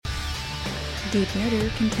Deep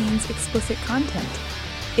Nerder contains explicit content.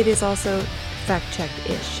 It is also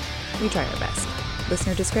fact-checked-ish. We try our best.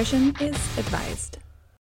 Listener discretion is advised.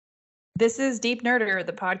 This is Deep Nerder,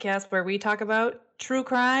 the podcast where we talk about true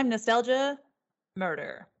crime, nostalgia,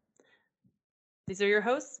 murder. These are your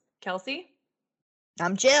hosts, Kelsey.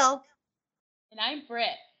 I'm Jill. And I'm Britt.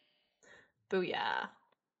 Booyah.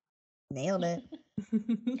 Nailed it.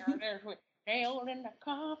 Nailed in the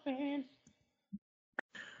coffin.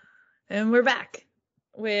 And we're back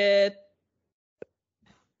with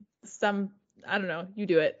some, I don't know, you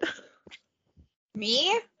do it.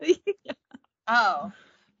 Me? Oh.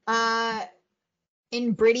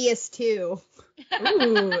 Insidious 2.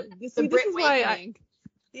 Ooh, this is why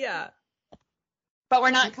yeah. But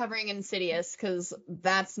we're not covering Insidious because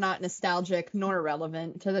that's not nostalgic nor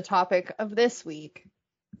relevant to the topic of this week.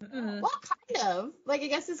 Mm-mm. Well, kind of. Like, I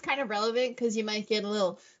guess it's kind of relevant because you might get a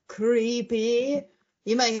little creepy.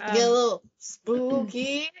 You might get a little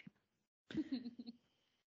spooky.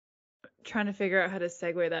 Trying to figure out how to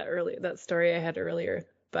segue that story I had earlier,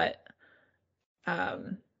 but I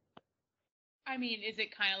mean, is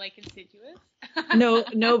it kind of like Insidious?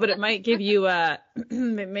 no, but it might give you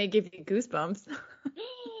goosebumps. Man,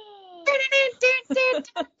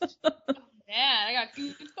 I got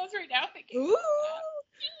goosebumps right now thinking. Ooh.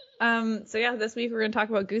 So yeah, this week we're gonna talk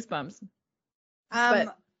about Goosebumps.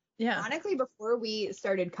 But yeah, Honestly, before we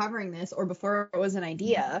started covering this, or before it was an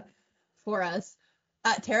idea for us,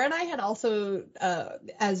 Tara and I had also,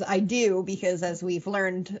 as I do, because as we've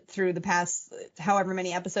learned through the past however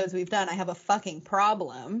many episodes we've done, I have a fucking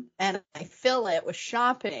problem, and I fill it with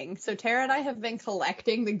shopping. So Tara and I have been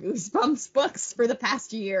collecting the Goosebumps books for the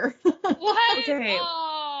past year. What? Okay.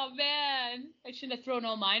 Oh, man. I should have thrown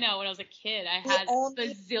all mine out when I was a kid. I had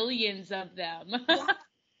bazillions of them. Yeah.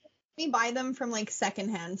 We buy them from, like,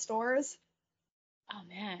 secondhand stores. Oh,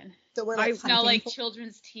 man. So we're, like, Smell like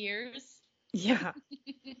children's tears. yeah.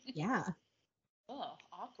 Yeah. Oh,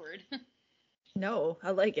 awkward. No,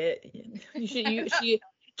 I like it.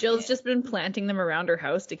 Jill's just been planting them around her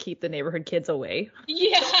house to keep the neighborhood kids away.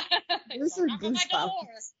 Yeah. Those are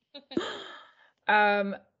Goosebumps.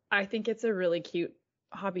 I think it's a really cute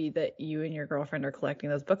hobby that you and your girlfriend are collecting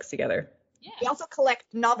those books together. Yeah. We also collect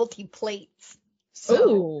novelty plates. So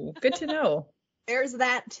Oh, good to know. there's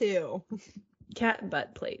that too. Cat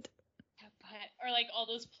butt plate. Or like all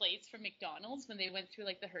those plates from McDonald's when they went through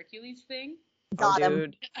like the Hercules thing. Got 'em.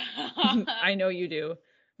 Dude. I know you do.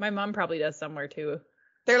 My mom probably does somewhere too.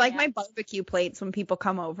 They're like my barbecue plates when people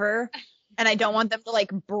come over, and I don't want them to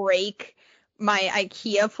like break my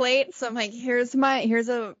IKEA plate. So I'm like, here's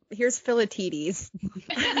Philatides.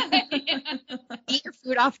 Eat your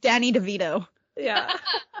food off Danny DeVito. Yeah.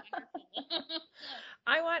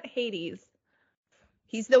 I want Hades.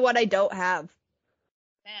 He's the one I don't have.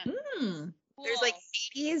 Man. Mm. Cool. There's like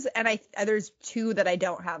Hades, and there's 2 that I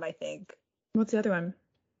don't have, I think. What's the other one?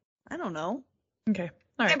 I don't know. Okay.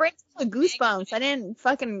 All My right. brain's full of Goosebumps. I didn't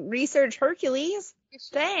fucking research Hercules.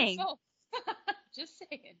 Dang. Oh. Just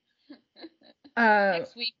saying. Next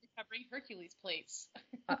Next week we're covering Hercules plates.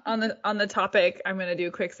 on the topic, I'm gonna do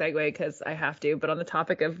a quick segue because I have to. But on the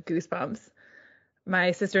topic of Goosebumps,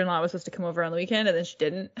 my sister-in-law was supposed to come over on the weekend, and then she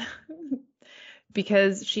didn't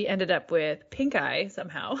because she ended up with pink eye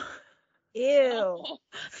somehow. Ew.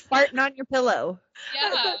 Farting on your pillow.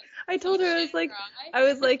 Yeah. I told her, I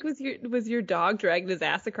was like, was your dog dragging his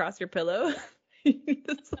ass across your pillow?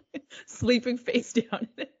 Just, like, sleeping face down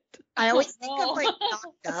in it. I always think of like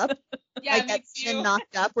Knocked Up. Yeah, Like me that scene in too.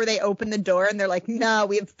 Knocked Up where they open the door and they're like, no,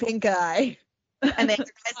 we have pink eye. And the other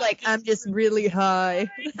guy's like, I'm just really high.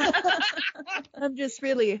 I'm just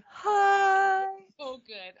really high. So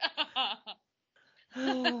good.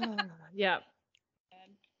 Yeah.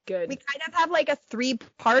 Good. We kind of have like a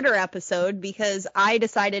 3-parter episode because I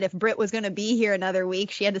decided if Britt was going to be here another week,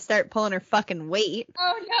 she had to start pulling her fucking weight.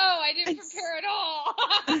 Oh no, I didn't prepare at all.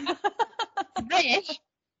 Britt,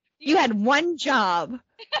 you had one job.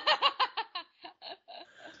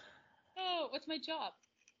 Oh, what's my job?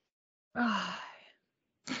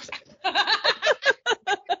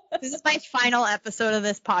 This is my final episode of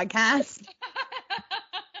this podcast.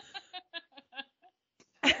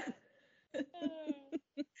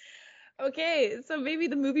 Okay, so maybe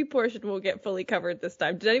the movie portion will get fully covered this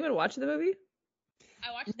time. Did anyone watch the movie?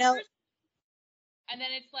 I watched No. the first, and then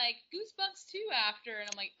it's like Goosebumps 2 after, and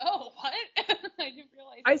I'm like, oh, what? I didn't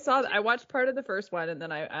realize. I saw that. I watched part of the first one, and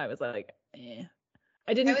then I was like, eh.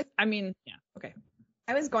 Okay.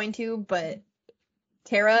 I was going to, but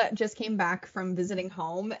Tara just came back from visiting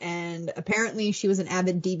home, and apparently she was an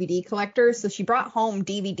avid DVD collector, so she brought home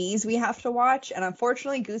DVDs we have to watch, and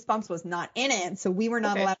unfortunately Goosebumps was not in it, so we were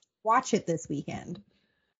not allowed to watch it this weekend.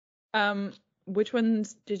 Which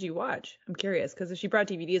ones did you watch? I'm curious because if she brought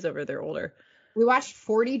DVDs over, they're older. We watched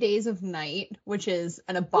 40 Days of Night, which is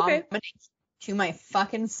an abomination to my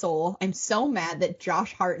fucking soul. I'm so mad that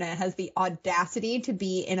Josh Hartnett has the audacity to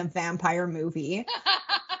be in a vampire movie.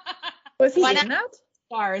 Was he in that?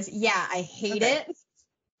 Stars. Yeah, I hate it.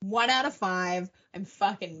 1 out of 5. I'm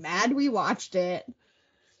fucking mad we watched it.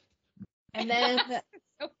 And then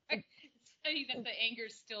it's funny that the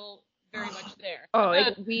anger's still very much there.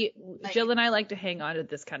 Jill and I like to hang on to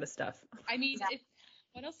this kind of stuff. I mean,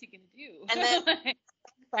 what else are you gonna do? And then my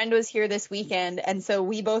friend was here this weekend, and so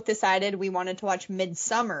we both decided we wanted to watch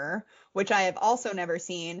Midsummer, which I have also never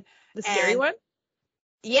seen. The scary one?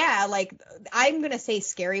 Yeah, like I'm gonna say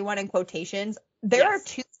scary one in quotations. There are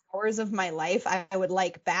 2 hours of my life I would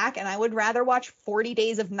like back, and I would rather watch 40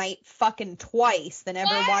 Days of Night fucking twice than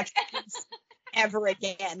ever watch ever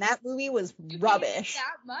again. That movie was rubbish.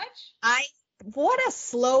 That much? What a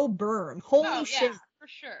slow burn. Holy shit. Yeah, for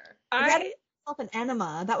sure. I got myself an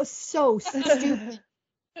enema. That was so stupid.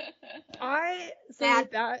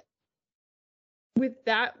 With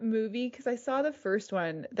that movie, because I saw the first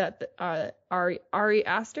one that Ari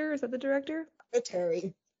Aster, is that the director?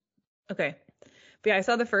 Terry. Okay. But yeah, I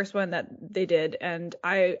saw the first one that they did, and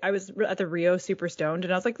I was at the Rio super stoned,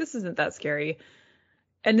 and I was like, this isn't that scary.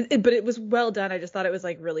 But it was well done. I just thought it was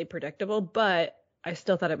like really predictable, but I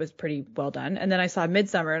still thought it was pretty well done. And then I saw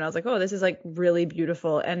Midsummer, and I was like, oh, this is like really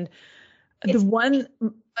beautiful. And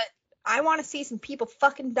but I want to see some people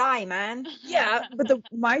fucking die, man. Yeah, but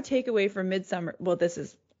my takeaway from Midsummer, well,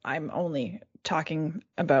 I'm only talking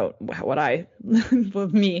about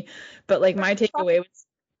me, but like my takeaway was,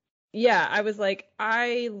 I was like,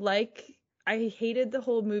 I hated the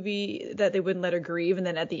whole movie that they wouldn't let her grieve, and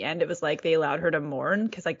then at the end it was like they allowed her to mourn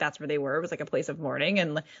because like that's where they were. It was like a place of mourning,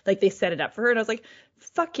 and like they set it up for her, and I was like,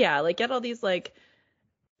 fuck yeah, like get all these like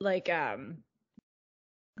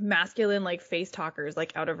masculine like face talkers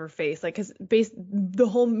like out of her face, like because the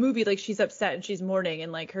whole movie like she's upset and she's mourning,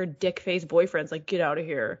 and like her dick face boyfriend's like, get out of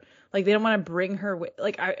here, like they don't want to bring her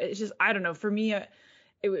it's just, I don't know, for me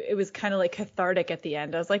it was kind of like cathartic at the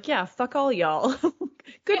end. I was like, yeah, fuck all y'all.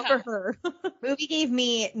 Good for her. Movie gave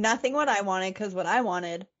me nothing what I wanted, because what I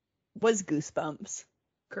wanted was Goosebumps.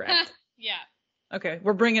 Correct. Yeah. Okay,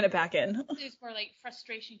 we're bringing it back in. There's more like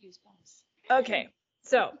frustration Goosebumps. Okay,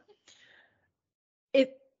 so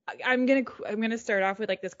I'm gonna start off with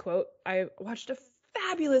like this quote. I watched a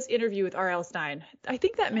fabulous interview with R.L. Stein. I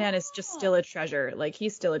think that man is just still a treasure. Like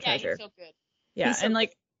he's still a treasure. He's so good. Yeah, and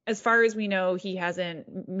like as far as we know, he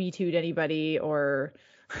hasn't Me Too'd anybody or.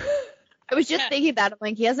 I was just thinking that. I'm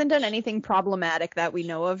like, he hasn't done anything problematic that we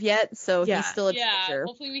know of yet, so he's still a treasure.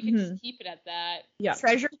 Hopefully we can just keep it at that. Yeah.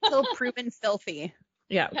 Treasure till proven filthy.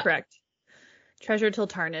 Yeah, correct. Treasure till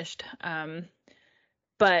tarnished.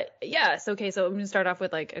 But yeah, so I'm going to start off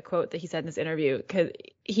with like a quote that he said in this interview, because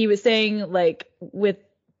he was saying like with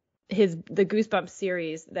the Goosebumps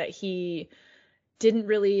series that he didn't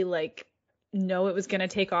really like know it was going to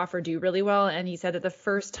take off or do really well. And he said that the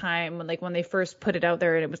first time when they first put it out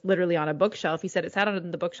there and it was literally on a bookshelf, he said it sat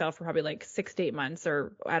on the bookshelf for probably like 6 to 8 months,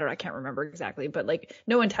 or I can't remember exactly, but like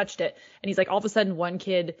no one touched it. And he's like, all of a sudden one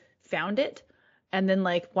kid found it. And then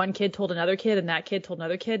like one kid told another kid, and that kid told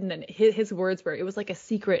another kid. And then his words were, it was like a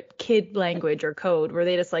secret kid language or code where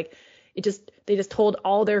they just like, they just told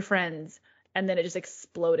all their friends, and then it just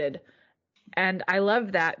exploded. And I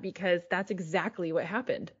love that because that's exactly what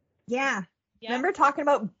happened. Yeah. Remember talking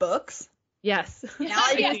about books? Yes. Now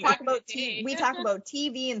I just talk about TV. We talk about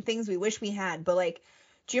TV and things we wish we had. But like,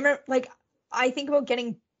 do you remember? Like, I think about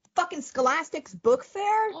getting fucking Scholastic's book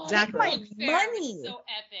fair. Exactly. My money. So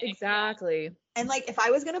epic. Exactly. And like, if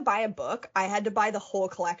I was gonna buy a book, I had to buy the whole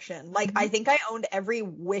collection. Like, I think I owned every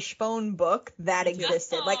Wishbone book that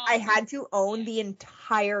existed. Like, I had to own the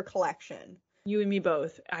entire collection. You and me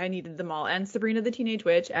both. I needed them all. And Sabrina the Teenage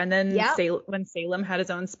Witch. And then when Salem had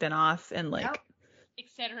his own spinoff, and like et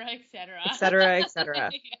cetera, et cetera. Et cetera, et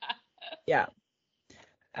cetera. Yeah.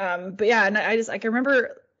 But yeah, and I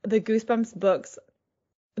remember the Goosebumps books,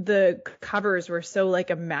 the covers were so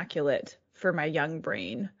like immaculate for my young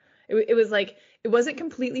brain. It was like, it wasn't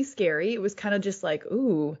completely scary. It was kind of just like,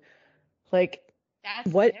 ooh, like that's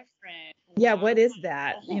what different. Yeah, what is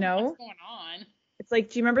that? You know? What's going on? It's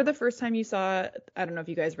like, do you remember the first time you saw, I don't know if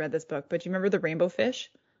you guys read this book, but do you remember the Rainbow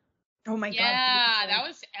Fish? Oh my god. Yeah, that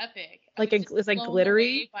was epic. Like it's like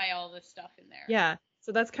glittery by all the stuff in there. Yeah.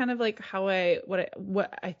 So that's kind of like how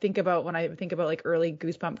what I think about when I think about like early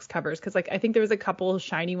Goosebumps covers, because like I think there was a couple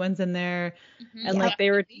shiny ones in there, and like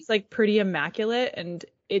they were just like pretty immaculate, and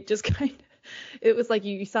it just it was like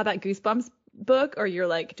you saw that Goosebumps book, or you're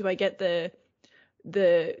like, do I get the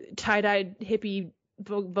tie-dyed hippie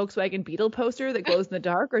Volkswagen Beetle poster that glows in the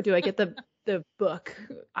dark, or do I get the book?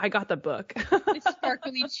 I got the book. The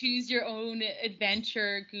sparkly choose your own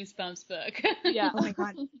adventure Goosebumps book. Yeah. Oh my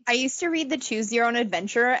god. I used to read the Choose Your Own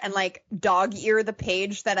Adventure and like dog ear the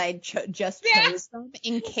page that I just chose from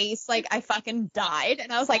in case like I fucking died,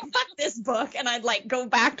 and I was like, fuck this book, and I'd like go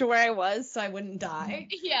back to where I was so I wouldn't die.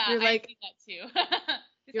 Yeah, You're like, I do that too.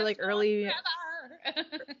 You're like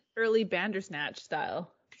early Bandersnatch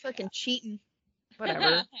style. Fucking cheating.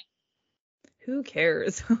 Whatever. Who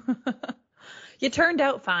cares? You turned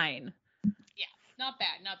out fine. Yeah, not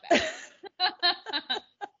bad.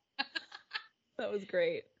 That was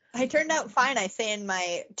great. I turned out fine, I say, in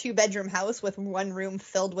my 2-bedroom house with one room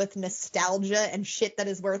filled with nostalgia and shit that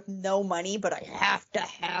is worth no money, but I have to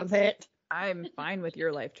have it. I'm fine with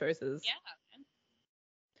your life choices. Yeah.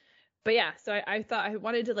 But yeah, so I thought I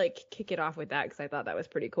wanted to like kick it off with that because I thought that was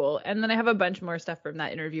pretty cool. And then I have a bunch more stuff from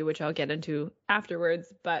that interview, which I'll get into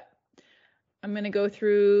afterwards. But I'm going to go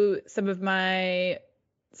through some of my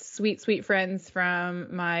sweet, sweet friends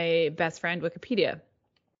from my best friend Wikipedia.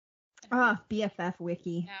 BFF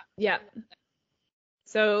Wiki. Yeah.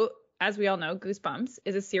 So as we all know, Goosebumps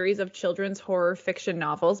is a series of children's horror fiction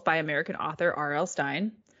novels by American author R.L.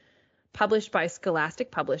 Stine, published by Scholastic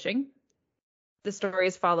Publishing. The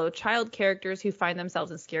stories follow child characters who find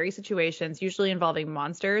themselves in scary situations, usually involving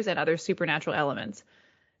monsters and other supernatural elements.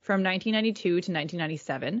 From 1992 to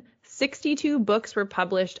 1997, 62 books were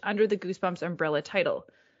published under the Goosebumps umbrella title.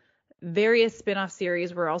 Various spin-off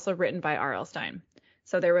series were also written by R.L. Stine.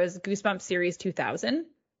 So there was Goosebumps Series 2000,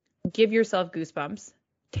 Give Yourself Goosebumps,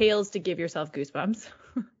 Tales to Give Yourself Goosebumps,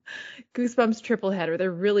 Goosebumps Triple Header. They're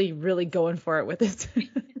really, really going for it with this name.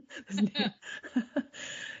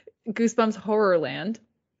 Goosebumps Horrorland,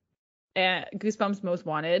 Goosebumps Most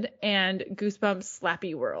Wanted, and Goosebumps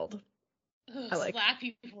Slappy World. Ugh, I like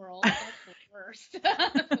Slappy World. That's the worst.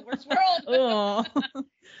 That's the worst world. Oh,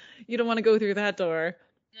 you don't want to go through that door.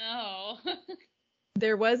 No.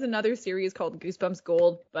 There was another series called Goosebumps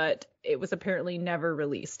Gold, but it was apparently never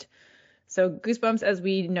released. So Goosebumps, as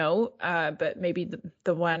we know, but maybe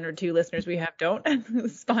the one or two listeners we have don't,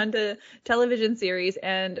 spawned a television series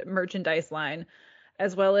and merchandise line,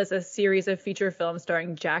 as well as a series of feature films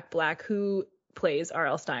starring Jack Black, who plays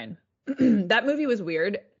R.L. Stine. That movie was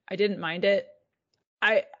weird. I didn't mind it.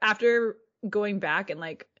 After going back and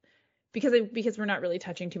like, because we're not really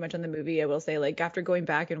touching too much on the movie, I will say, like, after going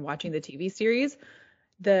back and watching the TV series,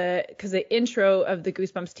 because the intro of the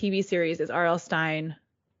Goosebumps TV series is R.L. Stine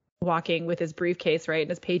walking with his briefcase, right? And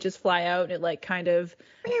his pages fly out and it like kind of,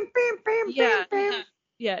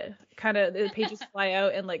 yeah, kind of the pages fly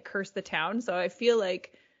out and like curse the town. So I feel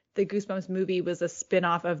like the Goosebumps movie was a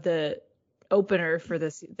spin-off of the opener for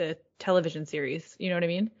the television series. You know what I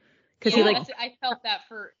mean? Because I felt that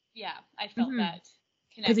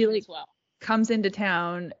connection he, like, as well. Comes into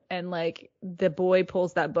town and like the boy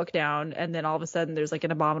pulls that book down and then all of a sudden there's like an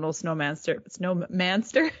abominable snowmanster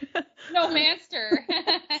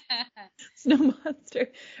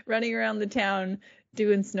running around the town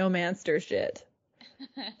doing snowmanster shit.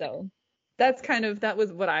 So that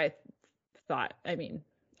was what I thought. I mean,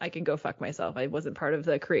 I can go fuck myself. I wasn't part of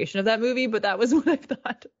the creation of that movie, but that was what I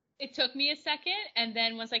thought. It took me a second, and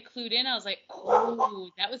then once I clued in, I was like,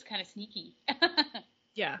 oh, that was kind of sneaky.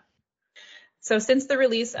 Yeah. So since the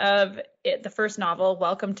release of the first novel,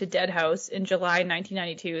 Welcome to Dead House, in July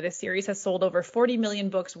 1992, the series has sold over 40 million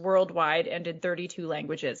books worldwide and in 32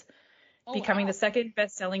 languages, becoming the second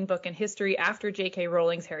best-selling book in history after J.K.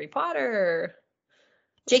 Rowling's Harry Potter.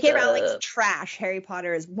 J.K. Rowling's trash. Harry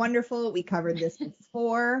Potter is wonderful. We covered this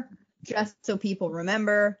before. Just so people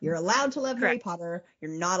remember, you're allowed to love Harry Potter. You're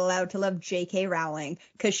not allowed to love J.K. Rowling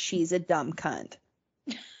because she's a dumb cunt.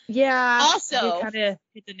 Yeah. Also, you kind of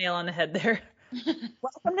hit the nail on the head there.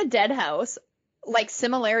 Welcome to Dead House. Like,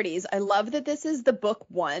 similarities. I love that this is the book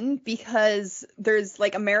one because there's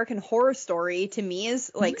like American Horror Story to me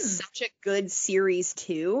is like such a good series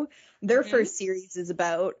too. Their first series is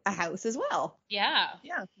about a house as well. Yeah.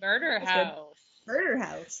 Murder House.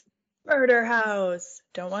 Murder House.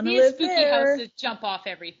 Don't want to live spooky there. House to jump off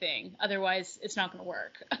everything. Otherwise, it's not going to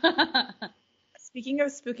work. Speaking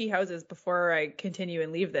of spooky houses, before I continue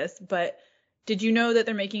and leave this, but did you know that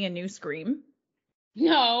they're making a new Scream?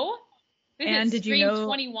 No. And did you know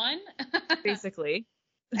 21? Basically.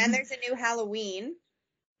 And there's a new Halloween.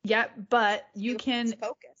 Yeah, but you can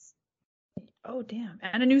focus. Oh damn.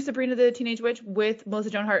 And a new Sabrina the Teenage Witch with Melissa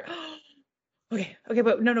Joan Hart. Okay,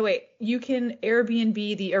 but no, wait. You can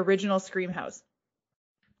Airbnb the original Scream house.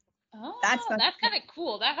 Oh, that's kind of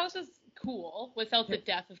cool. That house is cool without the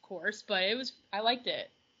death, of course, but I liked it.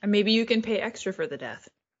 And maybe you can pay extra for the death.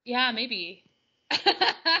 Yeah, maybe.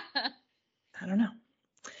 I don't know.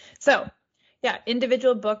 So, yeah,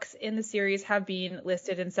 individual books in the series have been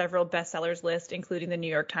listed in several bestsellers lists, including the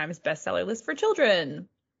New York Times bestseller list for children.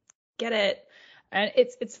 Get it? And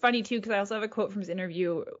it's funny too, because I also have a quote from his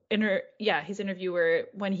interview. His interviewer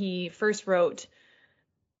when he first wrote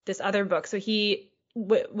this other book. So he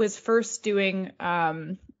was first doing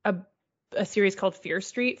a series called Fear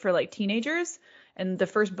Street for like teenagers. And the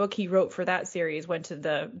first book he wrote for that series went to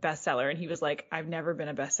the bestseller, and he was like, I've never been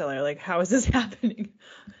a bestseller. Like, how is this happening?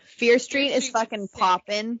 Fear Street is fucking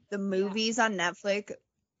poppin'. The movies on Netflix,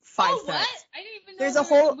 5 stars. What? I didn't even know there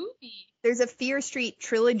was a movie. There's a Fear Street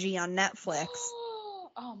trilogy on Netflix.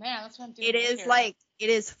 Oh man, that's what I'm doing. It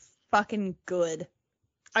is fucking good.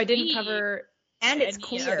 I didn't cover and it's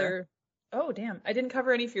queer. Oh damn, I didn't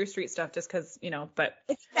cover any Fear Street stuff just because, but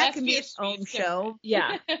that can be its own show.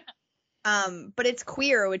 Yeah. But it's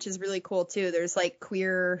queer, which is really cool too. There's like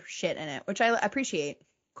queer shit in it, which I appreciate.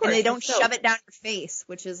 Of course, and they don't shove it down your face,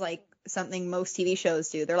 which is like something most TV shows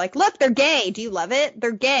do. They're like, look, they're gay. Do you love it?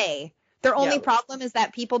 They're gay. Their only problem is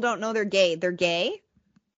that people don't know they're gay. They're gay.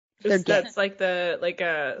 They're gay. That's like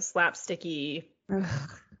a slapsticky.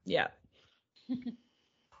 Yeah.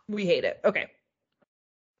 We hate it. Okay.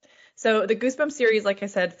 So the Goosebumps series, like I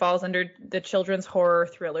said, falls under the children's horror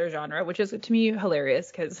thriller genre, which is to me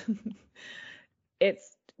hilarious because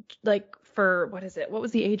it's like for what is it? What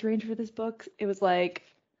was the age range for this book? It was like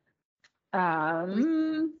I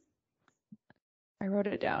wrote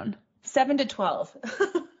it down. 7 to 12.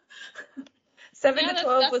 7 to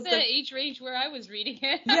 12 was the age range where I was reading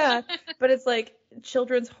it. Yeah, but it's like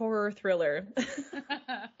children's horror thriller.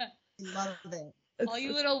 Love it. All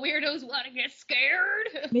you little weirdos want to get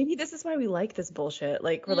scared. Maybe this is why we like this bullshit.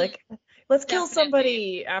 Like, we're like, let's kill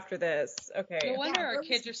somebody after this. Okay. No wonder our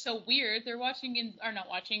kids are so weird. They're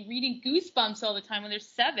reading Goosebumps all the time when they're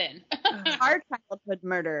 7. Our childhood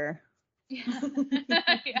murder. Yeah.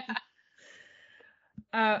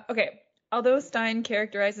 Okay. Although Stein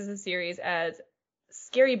characterizes the series as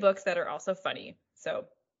scary books that are also funny. So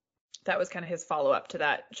that was kind of his follow-up to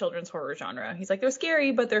that children's horror genre. He's like, they're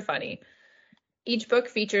scary, but they're funny. Each book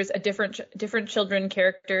features a different children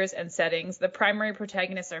characters and settings. The primary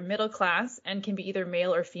protagonists are middle class and can be either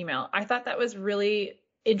male or female. I thought that was really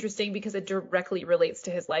interesting because it directly relates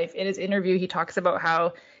to his life. In his interview, he talks about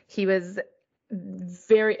how he was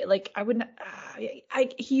very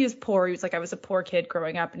he was poor. He was like, I was a poor kid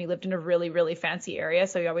growing up, and he lived in a really, really fancy area.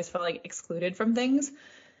 So he always felt like excluded from things.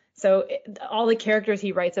 So all the characters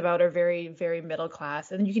he writes about are very, very middle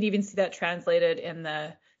class. And you can even see that translated in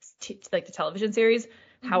the television series.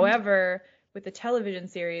 Mm-hmm. However, with the television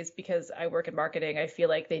series, because I work in marketing, I feel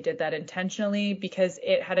like they did that intentionally because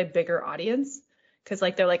it had a bigger audience. Because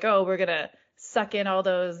like they're like, oh, we're gonna suck in all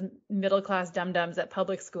those middle class dum-dums at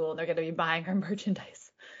public school, and they're gonna be buying our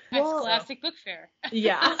merchandise. At Scholastic Book Fair.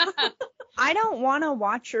 Yeah. I don't want to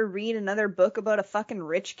watch or read another book about a fucking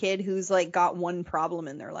rich kid who's like got one problem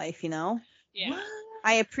in their life, you know? Yeah.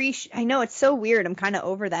 I know it's so weird. I'm kind of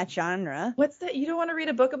over that genre. What's that? You don't want to read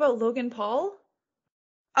a book about Logan Paul?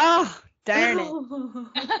 Oh, darn it.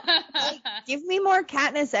 Like, give me more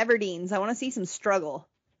Katniss Everdeen's. I want to see some struggle.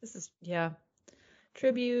 This is,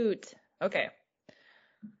 tribute. Okay.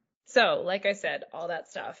 So, like I said, all that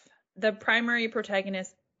stuff. The primary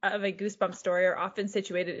protagonists of a Goosebumps story are often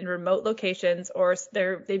situated in remote locations, or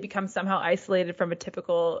they become somehow isolated from a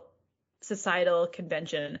typical societal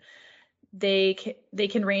convention. They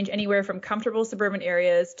can range anywhere from comfortable suburban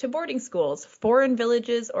areas to boarding schools, foreign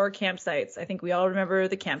villages, or campsites. I think we all remember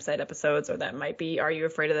the campsite episodes, or that might be Are You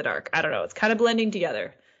Afraid of the Dark? I don't know. It's kind of blending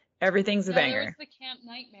together. Everything's a banger. There was the Camp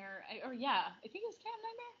Nightmare. I think it was Camp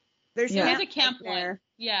Nightmare. There's a camp one.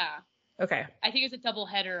 Yeah. Okay. I think it's a double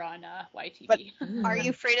header on YTV. But Are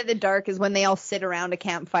You Afraid of the Dark is when they all sit around a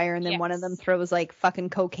campfire and then one of them throws like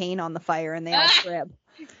fucking cocaine on the fire and they all trip.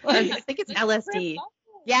 I think it's LSD.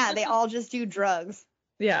 Yeah, they all just do drugs.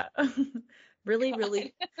 Yeah. Really,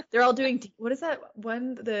 really. They're all doing, what is that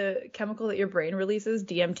one, the chemical that your brain releases?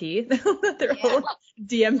 DMT? They're all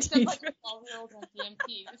DMT. Like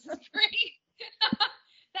DMT. This is great.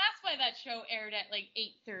 That's why that show aired at like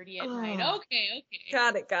 8:30 at night. Okay.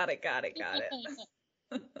 Got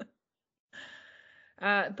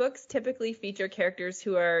it. Books typically feature characters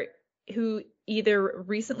who either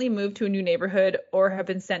recently moved to a new neighborhood or have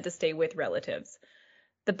been sent to stay with relatives.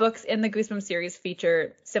 The books in the Goosebumps series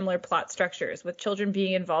feature similar plot structures, with children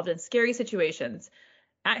being involved in scary situations.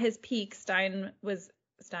 At his peak, R.L.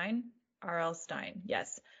 Stein,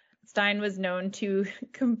 yes, Stein was known to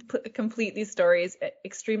complete these stories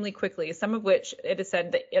extremely quickly, some of which it is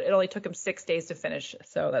said that it only took him 6 days to finish.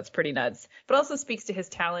 So that's pretty nuts. But also speaks to his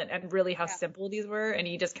talent and really how simple these were. And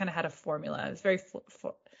he just kind of had a formula. It's very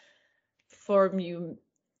formulaic.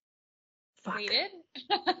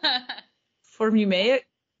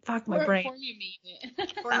 Fuck my brain.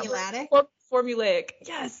 Formulatic. Formulaic.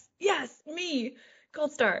 Yes. Yes. Me.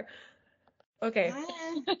 Gold star. Okay.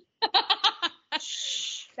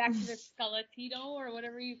 Back to the skeletito or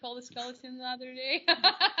whatever you call the skeleton the other day.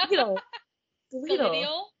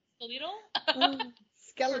 Skeletal.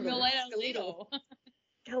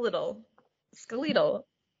 Skeletal.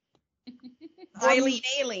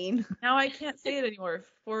 Aileen. Now I can't say it anymore.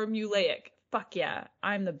 Formulaic. Fuck yeah.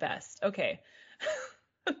 I'm the best. Okay.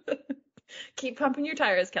 Keep pumping your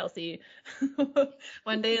tires, Kelsey.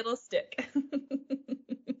 One day it'll stick.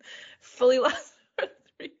 Fully lost for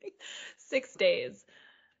 6 days.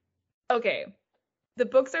 Okay. The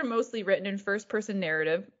books are mostly written in first-person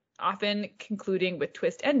narrative, often concluding with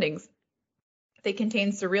twist endings. They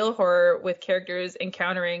contain surreal horror with characters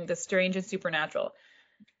encountering the strange and supernatural.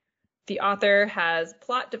 The author has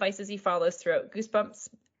plot devices he follows throughout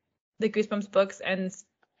the Goosebumps books, and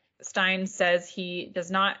Stein says he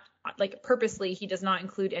does not, purposely, he does not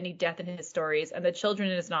include any death in his stories, and the children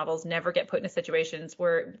in his novels never get put into situations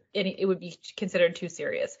where it would be considered too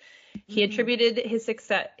serious. He attributes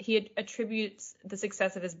the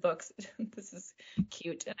success of his books. This is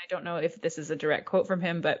cute, and I don't know if this is a direct quote from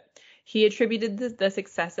him, but he attributed the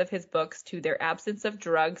success of his books to their absence of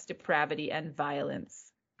drugs, depravity, and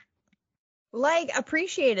violence.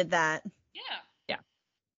 Appreciated that. Yeah.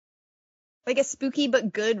 Like a spooky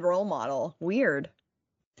but good role model. Weird.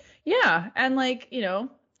 Yeah, and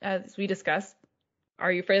as we discussed,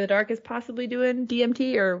 Are You Afraid of the Dark is possibly doing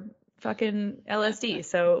DMT or fucking LSD.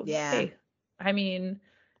 So yeah. Hey, I mean,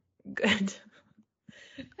 good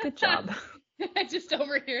job. Just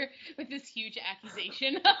over here with this huge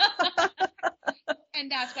accusation. And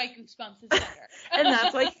that's why Goosebumps is better. And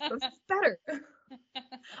that's why Goosebumps is better.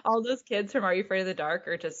 All those kids from Are You Afraid of the Dark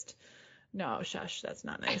are just, no, shush, that's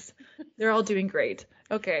not nice. They're all doing great.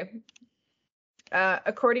 Okay.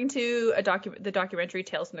 According to the documentary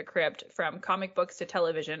Tales from the Crypt, From Comic Books to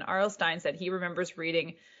Television, R.L. Stein said he remembers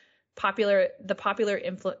reading the popular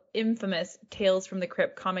infamous Tales from the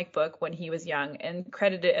Crypt comic book when he was young and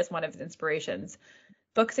credited it as one of his inspirations.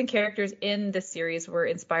 Books and characters in this series were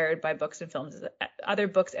inspired by other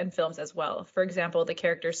books and films as well. For example, the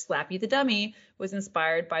character Slappy the Dummy was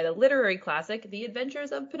inspired by the literary classic The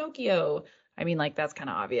Adventures of Pinocchio. I mean, that's kind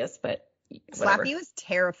of obvious, but whatever. Slappy was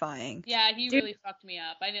terrifying. Yeah, he really fucked me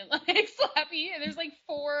up. I didn't like Slappy. There's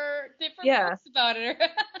 4 different books about it.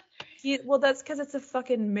 That's because it's a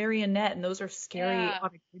fucking marionette, and those are scary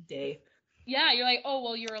on a good day. Yeah, you're like, oh,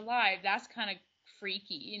 well, you're alive. That's kind of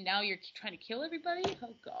freaky, and now you're trying to kill everybody?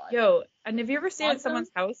 Oh, God. Yo, and have you ever stayed at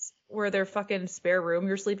someone's house where their fucking spare room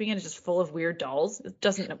you're sleeping in is just full of weird dolls? It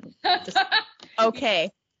doesn't...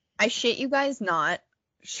 Okay, I shit you guys not.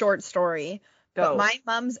 Short story. But my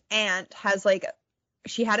mom's aunt has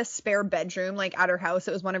she had a spare bedroom at her house.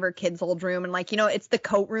 It was one of her kids' old room, and it's the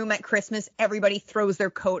coat room at Christmas. Everybody throws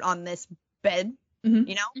their coat on this bed,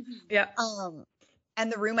 Mm-hmm. Yeah. And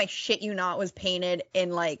the room, I shit you not, was painted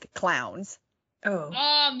in clowns.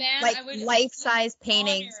 Oh man, life-size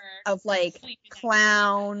paintings of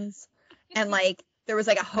clowns, and there was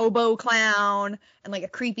a hobo clown and a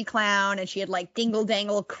creepy clown, and she had dingle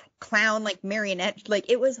dangle clown marionette.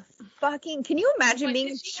 It was fucking. Can you imagine being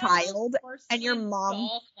a child and your mom?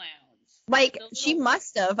 She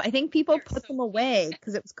must have. I think people put them away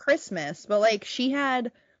because it was Christmas, but she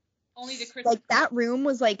had. Only the Christmas. That room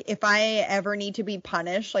was if I ever need to be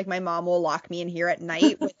punished, my mom will lock me in here at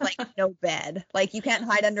night with no bed. You can't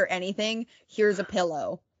hide under anything. Here's a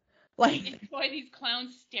pillow. Enjoy these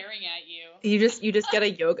clowns staring at you. You just get a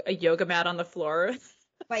yoga mat on the floor.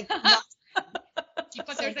 But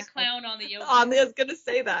there's a clown on the yoga mat. I was gonna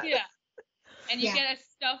say that. Yeah. And you get a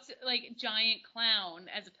stuffed giant clown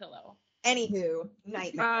as a pillow. Anywho,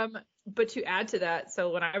 nightmare. But to add to that,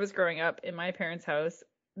 so when I was growing up in my parents' house,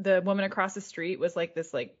 the woman across the street was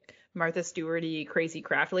this Martha Stewart-y crazy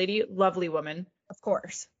craft lady, lovely woman. Of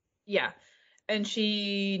course. Yeah. And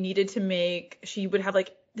she would have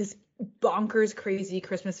this bonkers crazy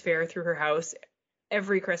Christmas fair through her house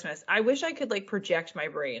every Christmas. I wish I could project my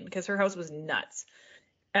brain because her house was nuts.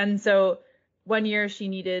 And so one year she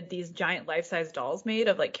needed these giant life-size dolls made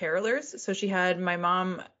of carolers. So she had my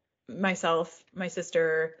mom, myself, my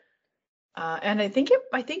sister, and I think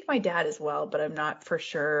my dad as well, but I'm not for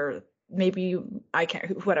sure. Maybe I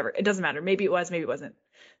can't, whatever. It doesn't matter. Maybe it was, maybe it wasn't.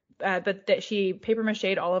 but that she paper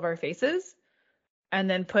mached all of our faces and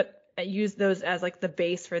then used those as like the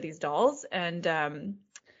base for these dolls. And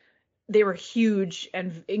they were huge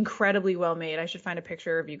and incredibly well made. I should find a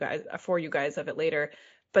picture of you guys for you guys of it later.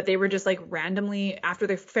 But they were just like randomly, after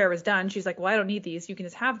the fair was done, she's like, well, I don't need these. You can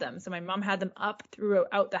just have them. So my mom had them up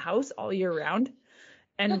throughout the house all year round.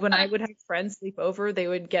 And when I would have friends sleep over, they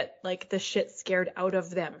would get like the shit scared out of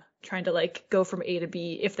them trying to like go from A to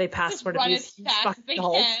B if they passed Just one of run these as huge fast as fucking they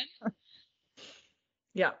dolls. can.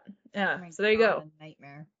 Yeah. Oh my So there you God, go. a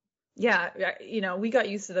nightmare. Yeah. We got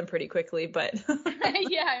used to them pretty quickly, but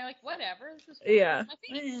Yeah, you're like, whatever. This is fine. yeah. My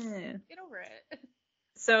face. Eh. Get over it.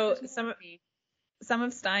 So There's some more of to me. some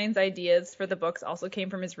of Stein's ideas for the books also came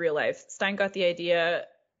from his real life. Stein got the idea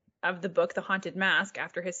of the book The Haunted Mask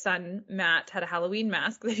after his son Matt had a Halloween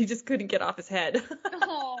mask that he just couldn't get off his head.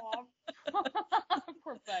 Aw.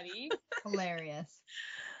 Poor buddy. Hilarious.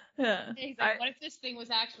 Yeah. He's like, what if this thing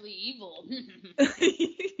was actually evil?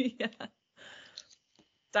 Yeah.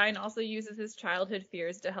 Stein also uses his childhood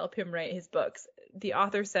fears to help him write his books. The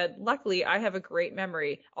author said, luckily, I have a great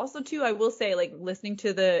memory. Also, too, I will say, like, listening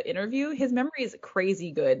to the interview, his memory is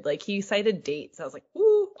crazy good. Like, he cited dates. I was like,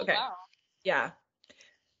 ooh, okay. Oh, wow. Yeah.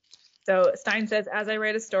 So Stein says, as I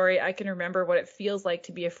write a story, I can remember what it feels like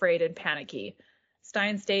to be afraid and panicky.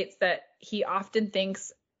 Stein states that he often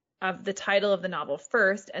thinks of the title of the novel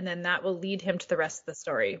first, and then that will lead him to the rest of the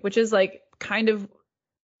story, which is like kind of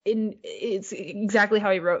it's exactly how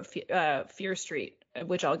he wrote Fear Street,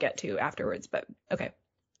 which I'll get to afterwards, but okay.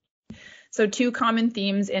 So two common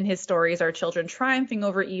themes in his stories are children triumphing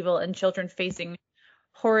over evil and children facing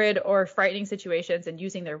horrid or frightening situations and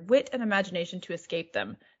using their wit and imagination to escape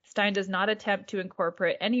them. Stein does not attempt to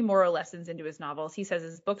incorporate any moral lessons into his novels. He says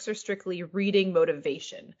his books are strictly reading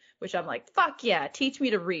motivation, which I'm like, fuck yeah, teach me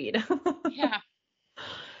to read. Yeah.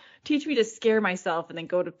 Teach me to scare myself and then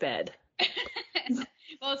go to bed.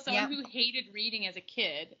 Well, as someone who hated reading as a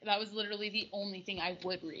kid, that was literally the only thing I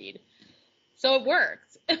would read. So it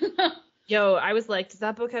worked. Yo, I was like, does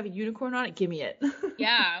that book have a unicorn on it? Give me it.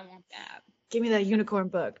 Yeah, I want that. Give me that unicorn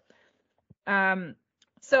book.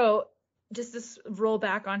 So just to roll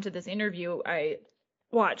back onto this interview I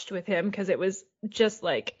watched with him, because it was just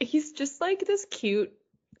like, he's just like this cute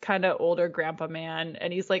kind of older grandpa man,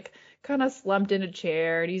 and he's like kind of slumped in a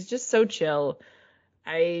chair, and he's just so chill.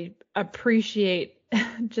 I appreciate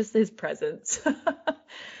just his presence.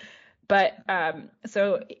 But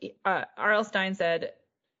so R.L. Stein said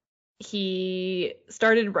he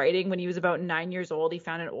started writing when he was about 9 years old. He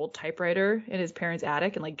found an old typewriter in his parents'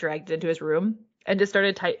 attic and like dragged it into his room and just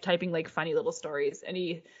started typing like funny little stories. And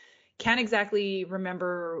he can't exactly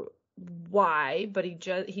remember why, but he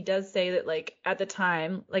does say that like at the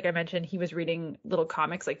time, like I mentioned, he was reading little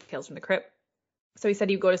comics like Tales from the Crypt. So he said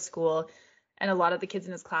he'd go to school and a lot of the kids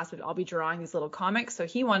in his class would all be drawing these little comics. So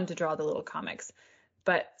he wanted to draw the little comics.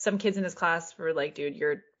 But some kids in his class were like, dude,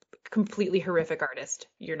 you're a completely horrific artist.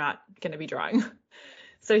 You're not going to be drawing.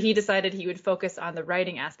 So he decided he would focus on the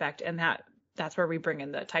writing aspect, and that's where we bring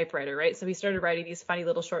in the typewriter, right? So he started writing these funny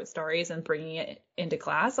little short stories and bringing it into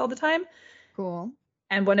class all the time. Cool.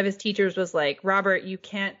 And one of his teachers was like, Robert, you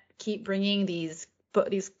can't keep bringing these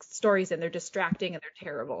stories in. They're distracting and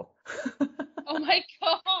they're terrible. Oh my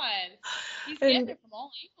god. He's getting it from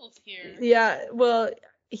all angles here. Yeah, well,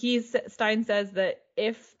 Stein says that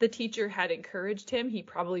if the teacher had encouraged him, he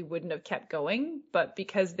probably wouldn't have kept going. But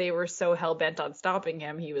because they were so hell-bent on stopping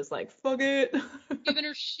him, he was like, fuck it. Giving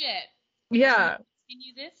her shit. Yeah.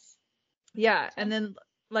 Continue this? Yeah. And then,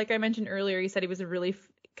 like I mentioned earlier, he said he was a really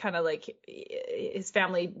kind of like, his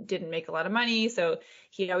family didn't make a lot of money, so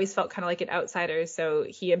he always felt kind of like an outsider. So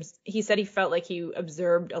he said he felt like he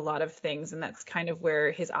observed a lot of things, and that's kind of where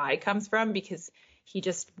his eye comes from, because he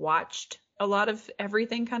just watched a lot of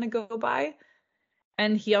everything kind of go by.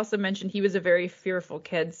 And he also mentioned he was a very fearful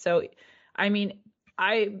kid. So, I mean,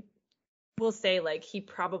 I will say like he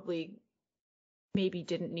probably maybe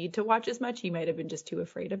didn't need to watch as much. He might have been just too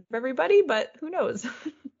afraid of everybody, but who knows?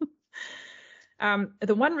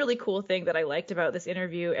 The one really cool thing that I liked about this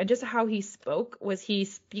interview and just how he spoke was he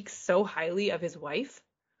speaks so highly of his wife.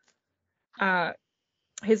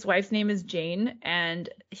 His wife's name is Jane, and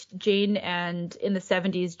in the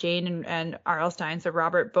 70s, Jane and R.L. Stein, so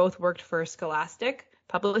Robert, both worked for Scholastic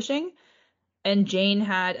Publishing, and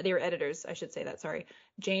they were editors, I should say that, sorry.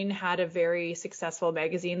 Jane had a very successful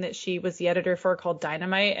magazine that she was the editor for called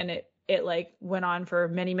Dynamite, and it like went on for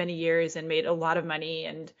many, many years and made a lot of money,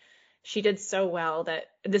 and she did so well that,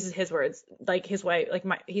 this is his words, like his wife,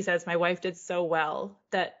 he says, my wife did so well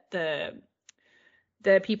that the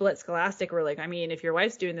people at Scholastic were like, I mean, if your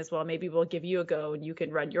wife's doing this well, maybe we'll give you a go and you can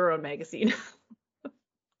run your own magazine.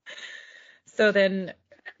 So then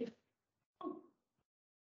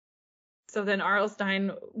R.L.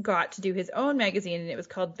 Stine got to do his own magazine, and it was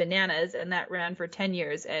called Bananas, and that ran for 10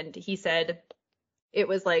 years. And he said it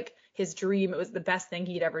was like his dream. It was the best thing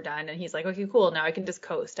he'd ever done. And he's like, okay, cool. Now I can just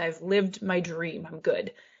coast. I've lived my dream. I'm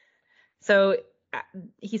good. So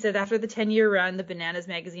he said after the 10-year run, the Bananas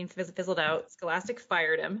magazine fizzled out. Scholastic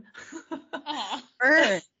fired him.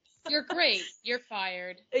 You're great. You're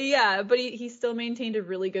fired. Yeah, but he still maintained a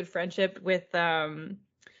really good friendship with one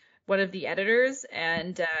of the editors,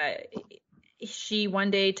 and she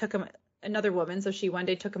one day took him, another woman, so she one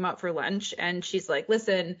day took him out for lunch, and she's like,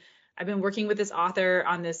 listen, I've been working with this author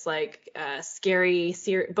on this like scary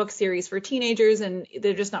book series for teenagers, and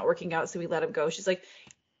they're just not working out, so we let him go. She's like,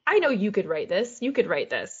 I know you could write this. You could write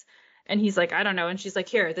this. And he's like, I don't know. And she's like,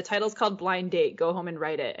 here, the title's called Blind Date. Go home and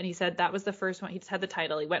write it. And he said that was the first one. He just had the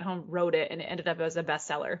title. He went home, wrote it, and it ended up as a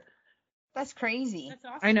bestseller. That's crazy. That's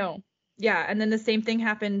awesome. I know. Yeah. And then the same thing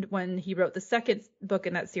happened when he wrote the second book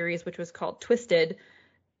in that series, which was called Twisted.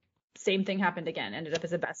 Same thing happened again, ended up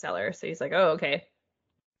as a bestseller. So he's like, oh, okay.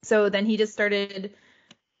 So then he just started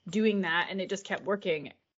doing that, and it just kept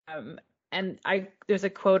working. And there's a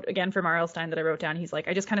quote again from R.L. Stine that I wrote down. He's like,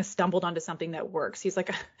 I just kind of stumbled onto something that works. He's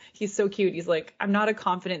like, he's so cute. He's like, I'm not a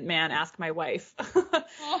confident man. Ask my wife.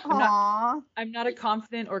 I'm not a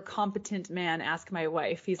confident or competent man. Ask my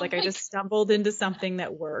wife. He's like, I just stumbled into something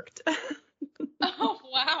that worked. Oh,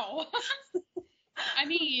 wow. I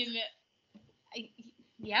mean,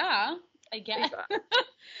 yeah, I guess.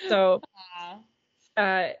 So,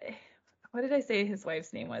 what did I say his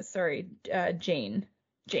wife's name was? Sorry, Jane.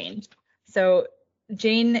 So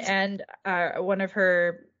Jane and one of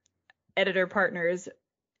her editor partners,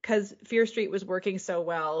 because Fear Street was working so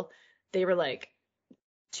well, they were like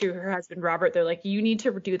to her husband Robert, they're like, you need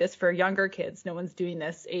to do this for younger kids. No one's doing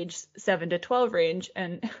this age 7 to 12 range.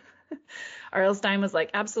 And R.L. Stine was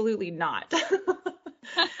like, absolutely not.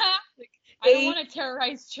 I don't want to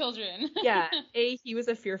terrorize children. Yeah. A, he was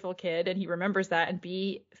a fearful kid and he remembers that. And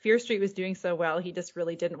B, Fear Street was doing so well, he just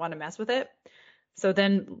really didn't want to mess with it. So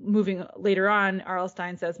then moving later on, R.L.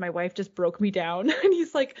 Stine says, my wife just broke me down. And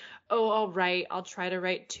he's like, oh, all right, I'll try to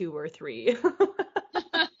write 2 or 3.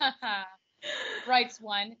 Writes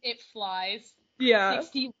 1, it flies. Yeah.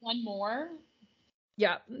 61 more.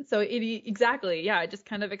 Yeah. So exactly. Yeah. It just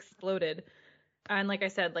kind of exploded. And like I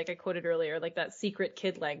said, like I quoted earlier, like that secret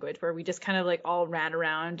kid language where we just kind of like all ran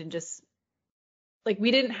around and just like,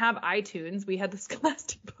 we didn't have iTunes. We had the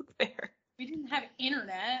Scholastic Book Fair. We didn't have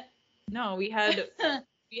internet. No, we had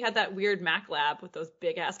that weird Mac lab with those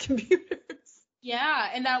big ass computers. Yeah,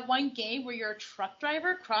 and that one game where you're a truck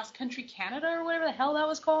driver, Cross Country Canada or whatever the hell that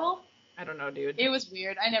was called. I don't know, dude. It was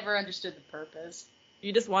weird. I never understood the purpose.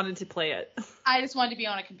 You just wanted to play it. I just wanted to be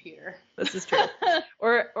on a computer. This is true.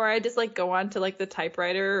 Or I just like go on to like the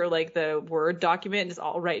typewriter or like the Word document and just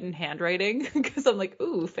all write in handwriting because I'm like,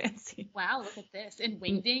 ooh, fancy. Wow, look at this. And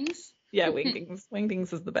Wingdings? Yeah, Wingdings.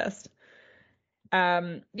 Wingdings is the best.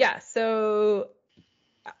 Yeah, so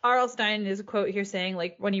R.L. Stine is a quote here saying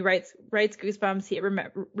like when he writes Goosebumps, it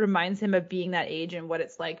reminds him of being that age and what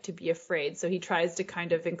it's like to be afraid. So he tries to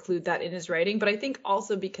kind of include that in his writing, but I think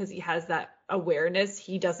also because he has that awareness,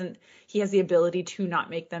 he has the ability to not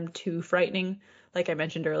make them too frightening, like I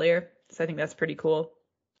mentioned earlier. So I think that's pretty cool.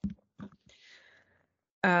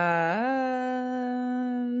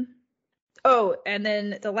 Oh, and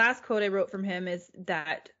then the last quote I wrote from him is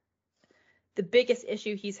that the biggest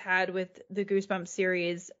issue he's had with the Goosebumps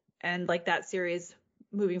series and like that series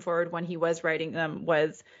moving forward when he was writing them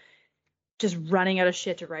was just running out of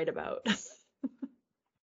shit to write about.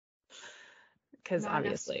 Because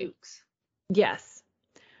obviously. Yes.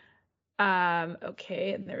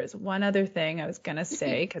 Okay. And there is one other thing I was going to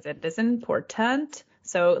say because it is important.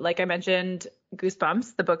 So like I mentioned,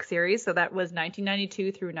 Goosebumps, the book series. So that was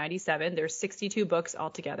 1992 through 97. There's 62 books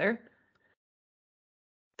altogether.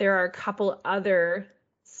 There are a couple other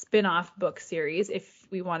spin-off book series if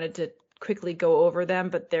we wanted to quickly go over them,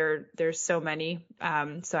 but there's so many.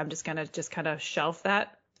 So I'm just gonna kind of shelf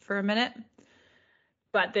that for a minute.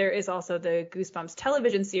 But there is also the Goosebumps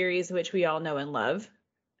television series, which we all know and love.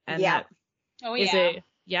 And yeah. A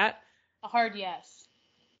hard yes.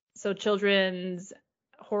 So children's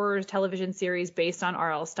horror television series based on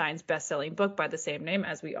R.L. Stine's best-selling book by the same name,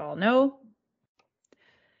 as we all know.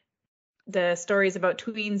 The stories about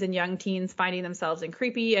tweens and young teens finding themselves in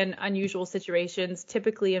creepy and unusual situations,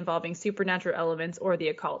 typically involving supernatural elements or the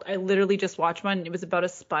occult. I literally just watched one. It was about a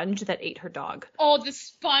sponge that ate her dog. Oh, the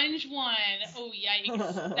sponge one. Oh,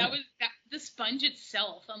 yikes. The sponge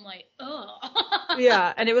itself. I'm like, ugh.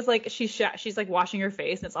 Yeah, and it was like she's like washing her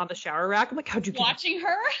face and it's on the shower rack. I'm like, how'd you get Watching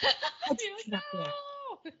her? How'd Be you like, get up there?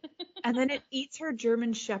 no. And then it eats her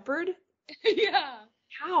German Shepherd. Yeah.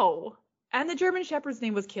 How? And the German Shepherd's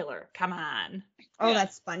name was Killer. Come on. Oh, Yeah.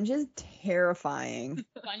 that sponge is terrifying.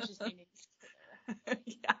 Bunches of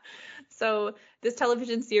Yeah. So this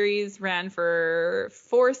television series ran for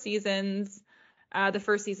 4 seasons. The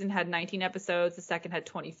first season had 19 episodes, the second had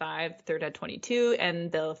 25, the third had 22,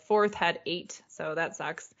 and the fourth had 8. So that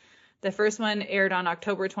sucks. The first one aired on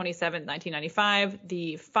October 27th, 1995.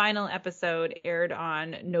 The final episode aired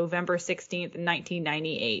on November 16th,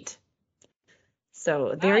 1998.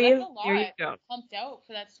 So there Wow, you that's a lot. there you go. Pumped out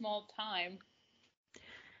for that small time.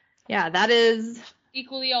 Yeah, that is.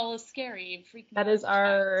 Equally all as scary and freaking That out is as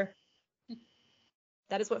well.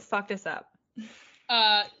 that is what fucked us up.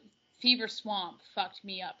 Fever Swamp fucked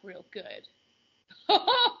me up real good.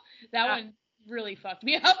 That one really fucked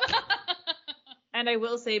me up. And I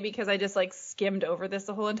will say, because I just like skimmed over this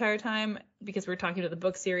the whole entire time, because we're talking about the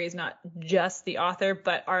book series, not just the author,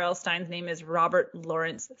 but R.L. Stein's name is Robert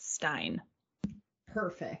Lawrence Stein.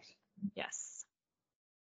 Perfect. Yes.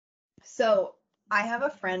 So I have a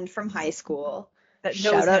friend from high school That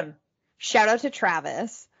Shout knows out- him. Shout out to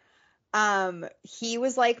Travis. He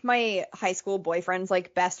was like my high school boyfriend's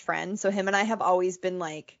like best friend. So him and I have always been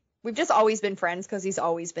like, we've just always been friends because he's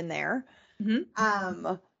always been there.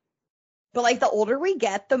 Mhm. But like the older we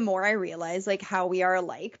get, the more I realize like how we are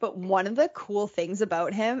alike. But one of the cool things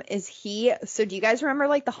about him is so do you guys remember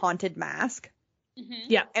like the Haunted Mask? Mhm.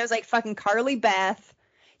 Yeah. It was like fucking Carly Beth.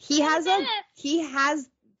 He has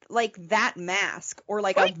like that mask or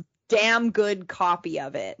like a damn good copy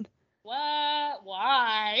of it. What?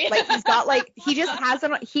 Why? Like he's got like he just has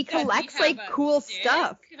it on, he Does he collects have like a cool dick?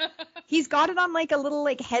 stuff. He's got it on like a little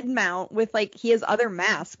like head mount with like he has other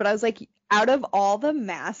masks, but I was like out of all the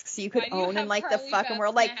masks you could Why do you own in have like the Carly fucking Beth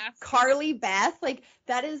world, like masks? Carly Beth, like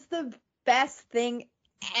that is the best thing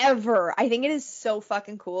ever. I think it is so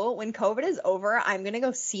fucking cool. When COVID is over, I'm gonna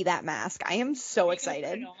go see that mask. I am so Are you gonna put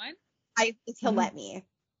excited. it on? If he'll Mhm. let me.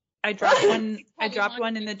 I dropped one. I probably dropped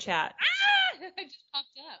one haunted. in the chat. Ah! It just popped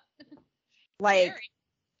up. Like Scary.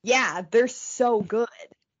 yeah, they're so good.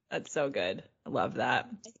 That's so good. I love that.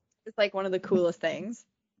 It's like one of the coolest things.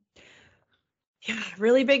 Yeah,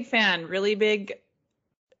 really big fan. Really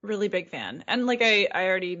big fan. And like I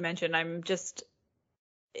already mentioned, I'm just,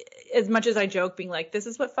 as much as I joke being like, this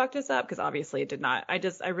is what fucked us up, because obviously it did not. I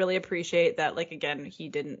really appreciate that, like, again,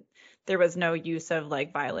 there was no use of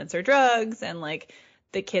like violence or drugs, and like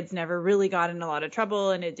the kids never really got in a lot of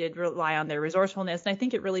trouble, and it did rely on their resourcefulness. And I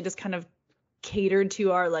think it really just kind of catered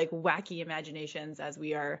to our like wacky imaginations as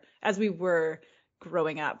we were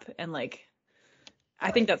growing up. And like, I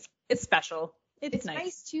think it's special. It's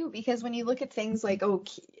nice. too, because when you look at things like,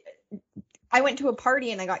 I went to a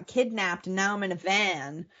party and I got kidnapped and now I'm in a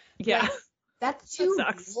van. Yeah. Like, that's too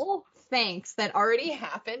sucks. real. Thanks. That already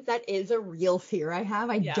happened. That is a real fear I have.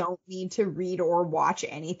 I Yeah. don't need to read or watch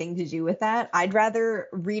anything to do with that. I'd rather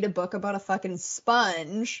read a book about a fucking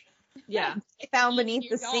sponge Yeah. I found Eating beneath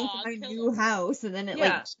your the sink dog, in my kill new him. house and then it Yeah.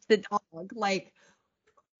 like eats the dog. Like,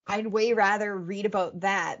 I'd way rather read about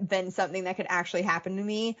that than something that could actually happen to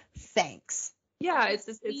me. Thanks. Yeah, it's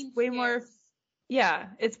Clean way more, scares. yeah,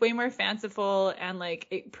 it's way more fanciful, and like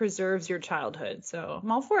it preserves your childhood. So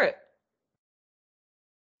I'm all for it.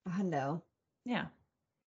 No. Yeah.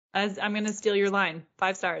 As I'm gonna steal your line.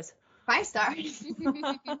 5 stars. 5 stars.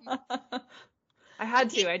 I had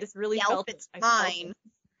to. I just really Yelp, felt it's it. I felt mine.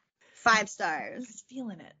 it. 5 I stars. was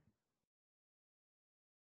feeling it.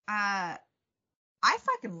 I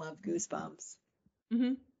fucking love Goosebumps.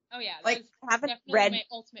 Mm-hmm. Oh yeah, that Like, was I haven't definitely read my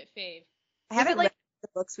ultimate fave. I haven't it like- read the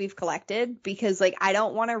books we've collected because like I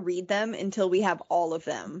don't want to read them until we have all of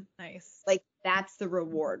them. Nice. Like that's the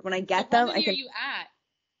reward. When I get So how them, many I can are you at?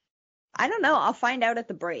 I don't know, I'll find out at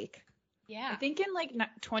the break. Yeah. I think in like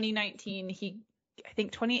 2019, I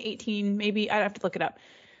think 2018, maybe I'd have to look it up.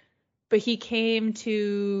 But he came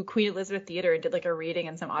to Queen Elizabeth Theater and did like a reading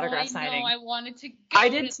and some autograph signing. I wanted to go. I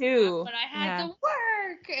did to too. that, but I had Yeah. to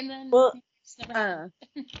work, and then Well, it's never happened.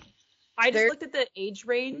 I just There- looked at the age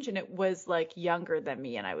range and it was like younger than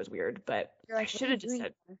me, and I was weird, but You're I like, should "What are have just you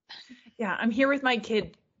said, yeah, I'm here with my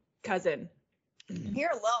kid cousin. doing?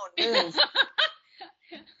 You're alone. Move.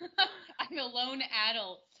 I'm a lone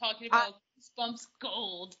adult talking about Goosebumps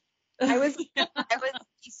Gold. I was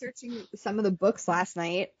researching some of the books last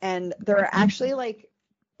night, and there are actually like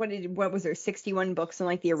what was there 61 books in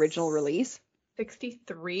like the original release?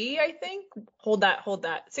 63, I think. Hold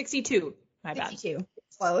that. 62. My bad. 62.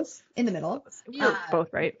 Close in the middle. We were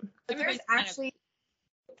both right. But there's Everybody's kind of- actually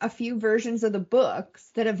a few versions of the books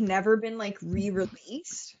that have never been like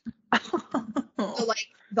re-released. So like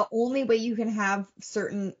the only way you can have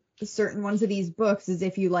certain ones of these books is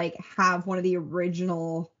if you like have one of the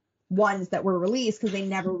original ones that were released because they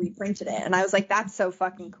never reprinted it. And I was like, that's so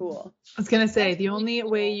fucking cool. I was gonna say the only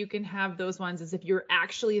way you can have those ones is if you're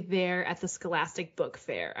actually there at the Scholastic Book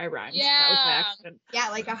Fair. I rhymed. Yeah. That was by accident. Yeah,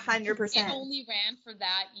 like It 100%. only ran for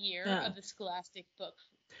that year Yeah. of the Scholastic book.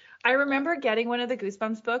 I remember getting one of the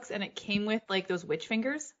Goosebumps books and it came with like those witch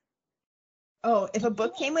fingers. Oh, if a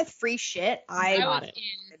book came with free shit, I got was it.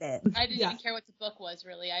 in. it. I didn't Yeah. even care what the book was,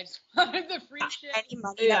 really. I just wanted the free shit. Any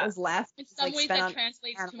money Yeah. that was left In was, some like, ways, spent that on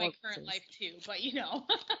translates to my animal current pictures. life, too. But, you know.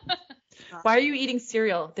 Why are you eating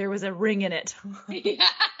cereal? There was a ring in it. Yeah,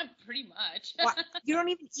 pretty much. What? You don't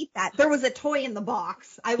even eat that. There was a toy in the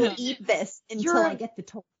box. I will Yeah. eat this until You're- I get the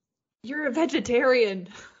toy. You're a vegetarian.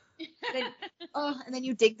 And then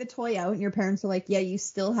you dig the toy out, and your parents are like, "Yeah, you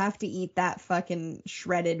still have to eat that fucking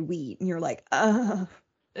shredded wheat." And you're like, "Ugh."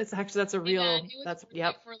 It's actually that's a And real. then it was That's perfect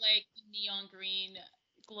yep. for like the neon green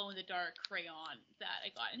glow in the dark crayon that I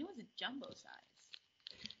got, and it was a jumbo size.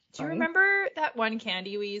 Do you Sorry. remember that one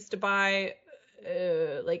candy we used to buy?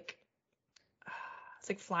 Like it's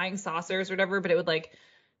like flying saucers or whatever, but it would like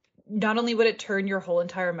not only would it turn your whole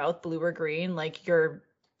entire mouth blue or green, like your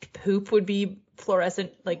poop would be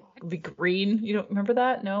fluorescent, like be green. You don't remember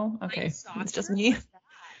that? No? Okay. It's just Saucer? me. What's that?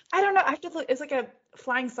 I don't know. I have to look. It's like a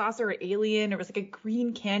flying saucer or alien. Or it was like a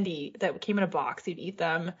green candy that came in a box. You'd eat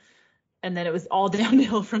them, and then it was all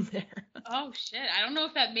downhill from there. Oh shit! I don't know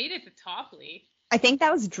if that made it to Topley. I think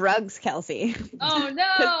that was drugs, Kelsey. Oh 'Cause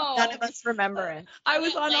no! none of us remember it. I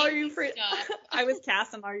was on Are Like You Afraid? stuff. I was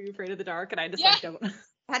cast on Are You Afraid of the Dark, and I just Yeah. like don't.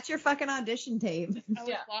 That's your fucking audition tape. I was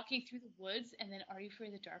Yeah. walking through the woods, and then Are You Afraid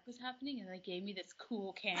of the Dark was happening, and they gave me this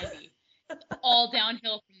cool candy. All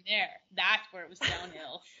downhill from there. That's where it was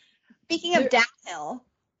downhill. Speaking of downhill,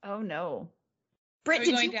 Oh no. Britt, Are we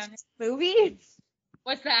did going you watch downhill? this movie?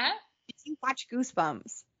 What's that? Did you watch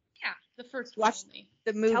Goosebumps? Yeah, the first one Watch- only.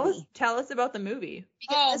 The movie. Tell us about the movie.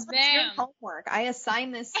 Because Oh, this was your man. homework. I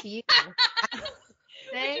assigned this to you.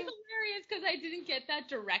 Which is hilarious because I didn't get that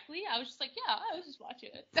directly. I was just like, yeah, I was just watching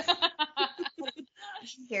it.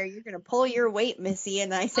 Here, you're gonna pull your weight, Missy,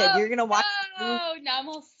 and I said you're gonna watch. the movie. Oh, now I'm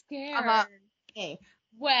all scared. Uh-huh. Hey,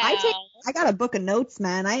 Well, I got a book of notes,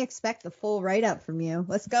 man. I expect the full write up from you.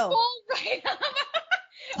 Let's go. full right up.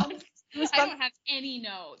 I don't have any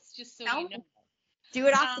notes, just so you know. Do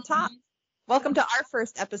it off the top. Um, Welcome to our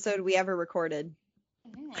first episode we ever recorded.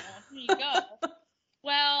 Oh, there you go.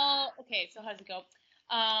 Well, okay, so how's it go?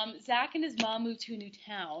 Zach and his mom moved to a new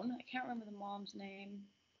town. I can't remember the mom's name.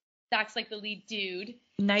 Zach's like the lead dude.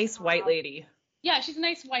 Nice white lady. Yeah, she's a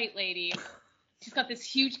nice white lady. She's got this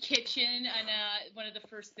huge kitchen, and one of the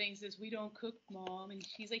first things is, "We don't cook, Mom." And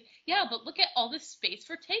she's like, "Yeah, but look at all this space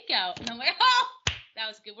for takeout." And I'm like, "Oh, that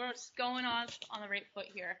was good. We're just going on the right foot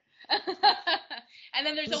here." And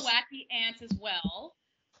then there's a wacky aunt as well.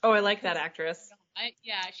 Oh, I like that actress.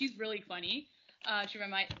 Yeah, she's really funny. I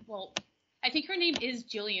think her name is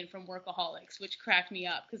Jillian from Workaholics, which cracked me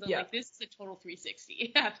up because I was like, this is a total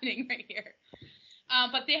 360 happening right here.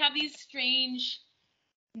 But they have these strange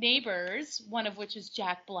neighbors, one of which is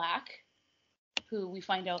Jack Black, who we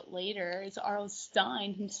find out later is R.L.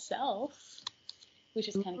 Stine himself, which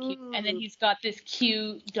is kind of cute. And then he's got this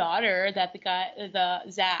cute daughter that the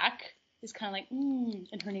Zach is kind of like,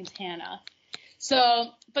 and her name's Hannah. So,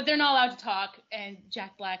 but they're not allowed to talk, and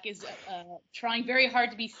Jack Black is trying very hard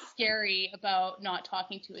to be scary about not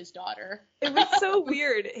talking to his daughter. It was so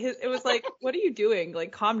weird. It was like, what are you doing?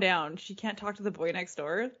 Like, calm down. She can't talk to the boy next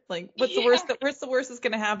door. Like, what's the worst? What's the worst that's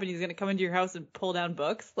gonna happen? He's gonna come into your house and pull down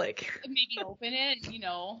books. Like, Maybe open it,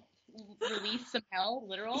 release some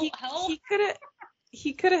literal hell.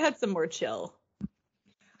 He could have had some more chill.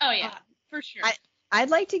 Oh yeah, for sure. I'd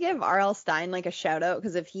like to give R.L. Stine like a shout out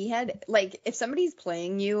because if somebody's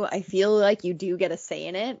playing you, I feel like you do get a say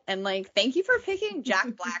in it. And like, thank you for picking Jack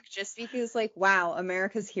Black just because like, wow,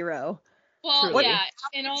 America's hero. Well, Truly. yeah,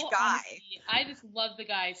 in all guy. honesty, I just love the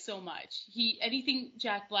guy so much. Anything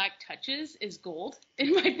Jack Black touches is gold,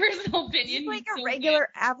 in my personal opinion. He's like He's a so regular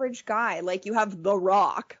average guy. Like you have The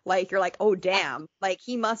Rock. Like you're like, oh damn, like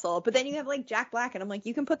he muscle. But then you have like Jack Black, and I'm like,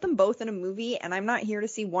 you can put them both in a movie, and I'm not here to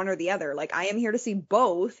see one or the other. Like I am here to see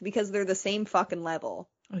both because they're the same fucking level.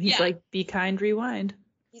 He's like, be kind, rewind.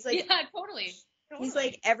 He's good. like, Yeah, totally. he's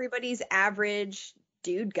like everybody's average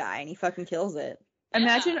dude guy, and he fucking kills it.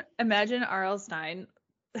 Imagine R.L. Stine.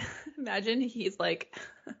 Imagine he's like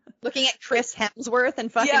Looking at Chris Hemsworth and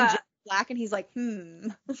fucking Yeah. Jack Black, and he's like, who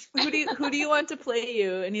who do you want to play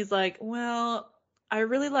you? And he's like, well, I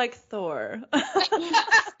really like Thor.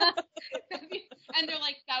 And they're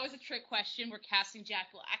like, that was a trick question. We're casting Jack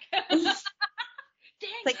Black. Dang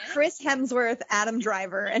like it. Chris Hemsworth, Adam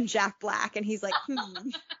Driver, and Jack Black, and he's like,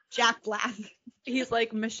 Jack Black. He's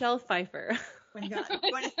like Michelle Pfeiffer. Oh my God,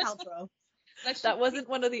 Gwyneth Paltrow. That wasn't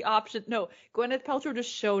one of the options. No, Gwyneth Paltrow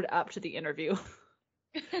just showed up to the interview.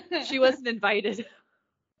 She wasn't invited.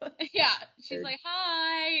 Yeah, she's like,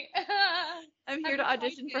 hi. I'm here to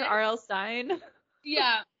audition for R.L. Stein.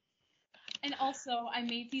 Yeah. And also, I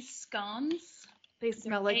made these scones. They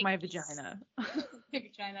smell like my vagina.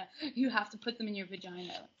 Vagina. You have to put them in your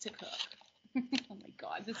vagina to cook. Oh my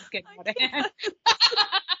God, this is getting out of hand.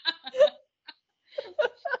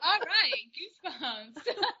 All right, goosebumps.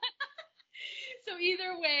 So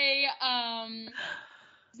either way,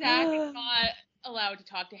 Zach is not allowed to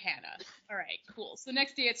talk to Hannah. All right, cool. So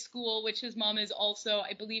next day at school, which his mom is also,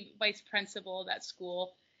 I believe, vice principal of that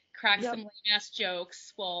school, cracks some lame-ass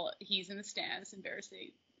jokes while he's in the stands,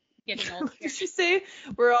 embarrassing, getting all. Did she say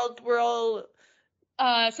we're all?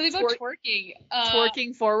 Something about twerking.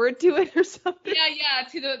 Twerking forward to it or something. Yeah,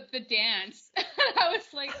 to the dance. I was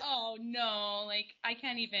like, oh no, like I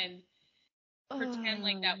can't even pretend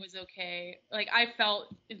like that was okay. Like I felt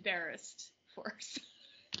embarrassed for her.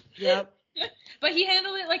 Yep. But he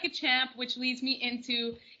handled it like a champ, which leads me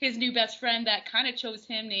into his new best friend that kind of chose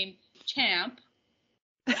him, named Champ.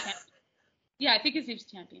 Yeah, I think his name's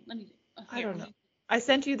Champion. Let me see. Oh, I don't know. I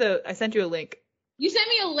sent you a link. You sent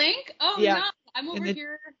me a link? Oh yeah. No, I'm over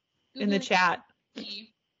here in the chat.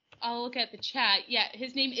 I'll look at the chat. Yeah,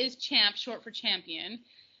 his name is Champ, short for champion,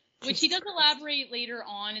 which he does elaborate later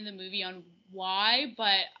on in the movie on why,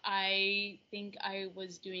 but I think I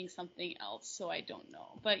was doing something else, so I don't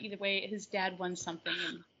know. But either way, his dad won something,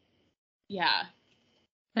 and yeah,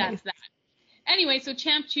 that's that. Anyway, so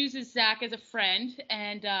Champ chooses Zach as a friend,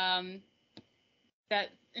 and that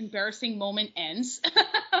embarrassing moment ends.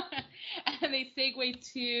 And they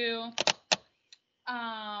segue to,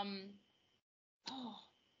 I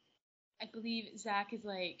believe Zach is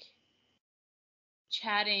like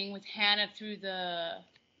chatting with Hannah through the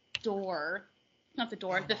door. Not the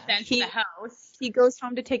door, the fence of the house. He goes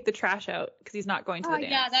home to take the trash out because he's not going to the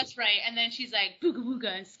dance. Yeah, that's right. And then she's like, booga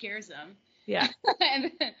booga, and scares him. Yeah.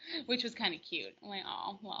 Which was kind of cute. I'm like,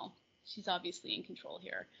 oh, well, she's obviously in control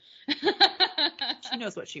here. She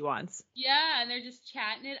knows what she wants. Yeah, and they're just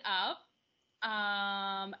chatting it up.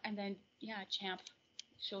 And then, yeah, Champ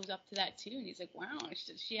shows up to that too. And he's like, wow,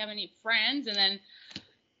 does she have any friends? And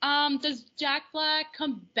then, does Jack Black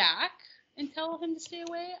come back and tell him to stay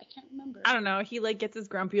away? I can't remember. I don't know. He like gets his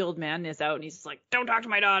grumpy old manness out and he's just like, don't talk to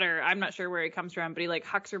my daughter. I'm not sure where he comes from, but he like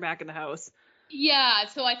hucks her back in the house. Yeah,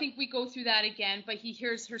 so I think we go through that again, but he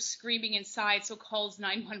hears her screaming inside, so calls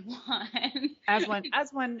 911. As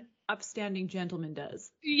one upstanding gentleman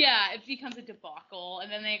does. Yeah, it becomes a debacle, and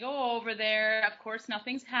then they go over there. Of course,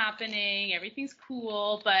 nothing's happening. Everything's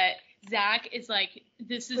cool, but Zach is like,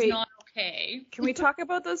 this is not okay. Can we talk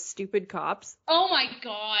about those stupid cops? Oh my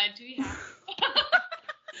God, do we have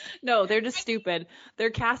No, they're just stupid.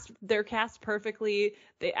 They're cast perfectly.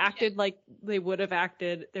 They acted like they would have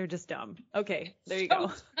acted. They're just dumb. Okay, there you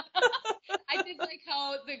go. I did like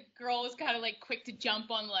how the girl was kind of like quick to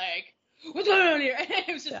jump on like, what's going on here?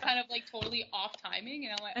 It was just kind of like totally off timing,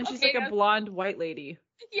 and I'm like, and she's like a blonde white lady.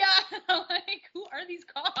 Yeah, I'm like, who are these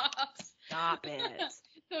cops? Stop it.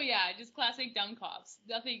 So yeah, just classic dumb cops.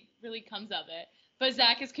 Nothing really comes of it. But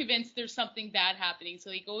Zach is convinced there's something bad happening,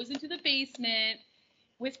 so he goes into the basement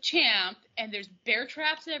with Champ, and there's bear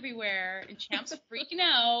traps everywhere, and Champ's freaking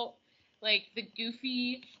out like the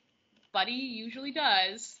goofy buddy usually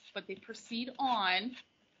does, but they proceed on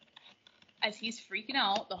as he's freaking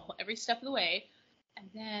out every step of the way, and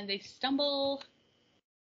then they stumble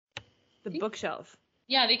the bookshelf.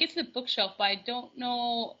 Yeah, they get to the bookshelf, but I don't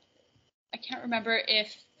know, I can't remember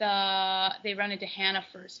if they run into Hannah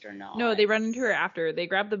first or not. No, they run into her after. They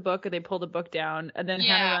grab the book and they pull the book down, and then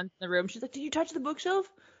Hannah runs in the room. She's like, did you touch the bookshelf?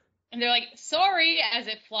 And they're like, sorry, as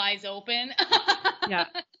it flies open. Yeah.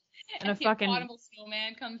 And a fucking abominable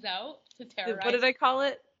snowman comes out to terrorize. What did I call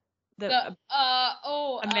it? A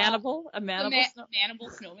manimal? A manimal manimal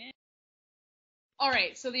snowman? All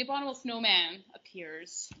right, so the abominable snowman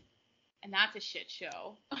appears, and that's a shit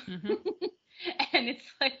show. Mm-hmm. And it's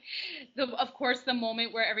like, of course, the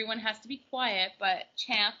moment where everyone has to be quiet, but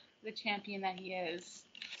Champ, the champion that he is,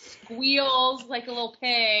 squeals like a little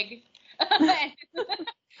pig.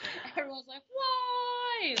 Everyone's like,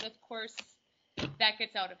 why? And of course, that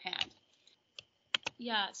gets out of hand.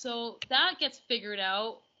 Yeah, so that gets figured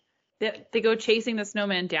out. They go chasing the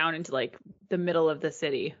snowman down into like the middle of the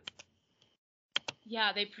city.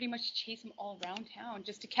 yeah, they pretty much chase him all around town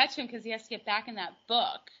just to catch him because he has to get back in that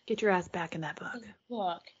book. Get your ass back in that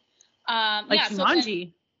book. Like yeah, Jumanji.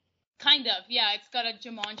 So kind of, yeah. It's got a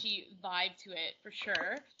Jumanji vibe to it for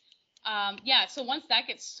sure. Yeah, so once that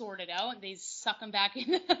gets sorted out, they suck him back in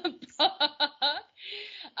the book.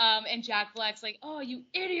 And Jack Black's like, oh, you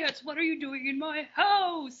idiots, what are you doing in my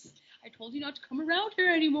house? I told you not to come around here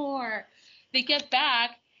anymore. They get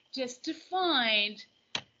back just to find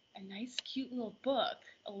a nice, cute little book,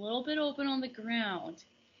 a little bit open on the ground.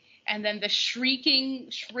 And then the shrieking,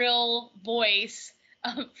 shrill voice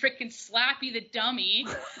of frickin' Slappy the dummy.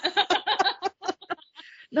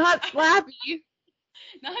 Not Slappy.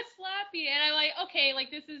 Not Slappy. And I'm like, okay,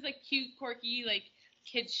 like, this is a cute, quirky, like,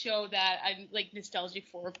 kids show that I'm, like, nostalgic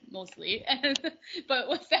for, mostly. But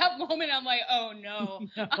with that moment, I'm like, oh, no.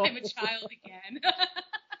 I'm a child again.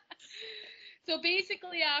 So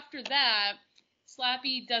basically after that,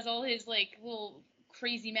 Slappy does all his, like, little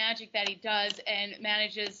crazy magic that he does and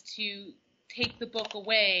manages to take the book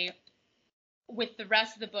away with the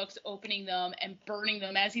rest of the books, opening them and burning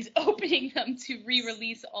them as he's opening them to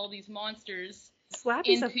re-release all these monsters.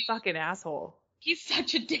 Slappy's a fucking asshole. He's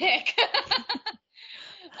such a dick.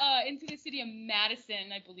 Into the city of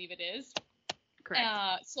Madison, I believe it is.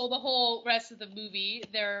 Correct. So the whole rest of the movie,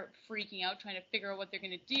 they're freaking out, trying to figure out what they're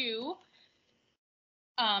going to do.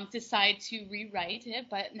 Decide to rewrite it,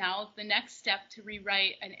 but now the next step to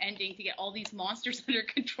rewrite an ending to get all these monsters under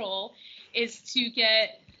control is to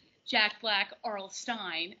get Jack Black, R.L.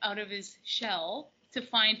 Stine, out of his shell to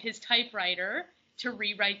find his typewriter to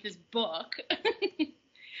rewrite this book.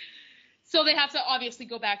 So they have to obviously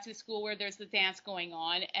go back to the school where there's the dance going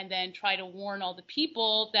on and then try to warn all the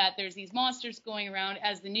people that there's these monsters going around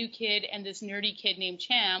as the new kid and this nerdy kid named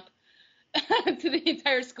Champ to the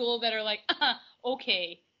entire school that are like,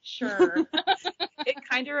 okay, sure. It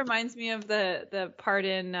kind of reminds me of the part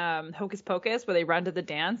in Hocus Pocus where they run to the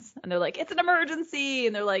dance and they're like, it's an emergency.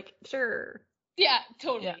 And they're like, sure. Yeah,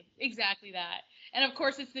 totally. Yeah. Exactly that. And of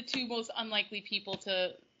course, it's the two most unlikely people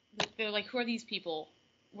they're like, who are these people?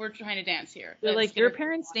 We're trying to dance here. They're like, your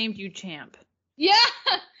parents named you Champ. Yeah.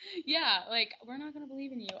 Yeah. Like, we're not going to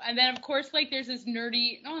believe in you. And then, of course, like, there's this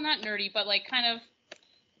nerdy, no, not nerdy, but like kind of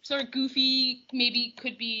sort of goofy, maybe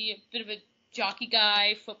could be a bit of a jockey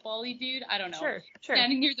guy, football-y dude. I don't know. Sure.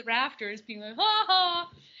 Standing near the rafters being like, ha ha,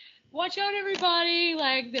 watch out, everybody.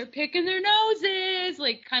 Like, they're picking their noses,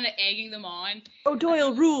 like kind of egging them on.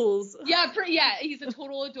 O'Doyle rules. Yeah, he's a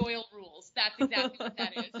total O'Doyle rules. That's exactly what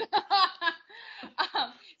that is.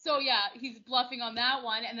 So yeah, he's bluffing on that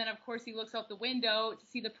one, and then of course he looks out the window to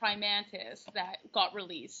see the Prime Mantis that got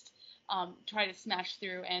released, try to smash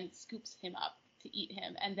through and scoops him up to eat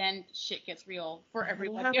him, and then shit gets real for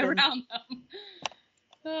everybody around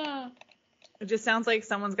them. It just sounds like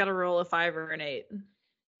someone's got to roll a 5 or an 8.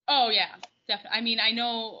 Oh yeah, definitely. I mean, I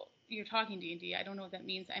know you're talking D&D. I don't know what that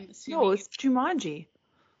means. I'm assuming. No, it's Jumanji.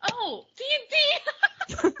 Oh, D&D.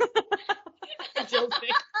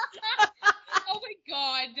 Oh my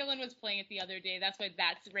God, Dylan was playing it the other day. That's why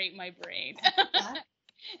that's right in my brain.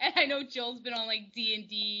 And I know Jill's been on like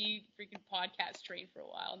D&D freaking podcast train for a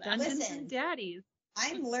while now. Listen, Daddies.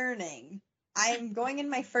 I'm learning. I'm going in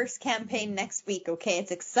my first campaign next week. Okay,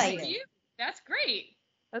 it's exciting. That's great.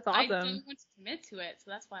 That's awesome. I don't want to commit to it,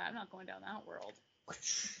 so that's why I'm not going down that world.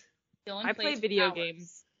 Dylan I play video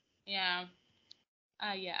games. Yeah.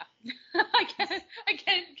 Yeah. I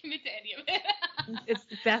can't commit to any of it. It's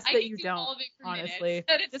best that you don't, honestly.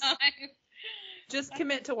 At a time. Just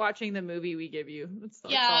commit to watching the movie we give you. That's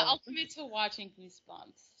I'll commit to watching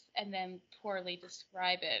Goosebumps and then poorly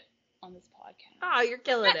describe it on this podcast. Oh, you're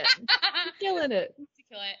killing it. You're killing it. To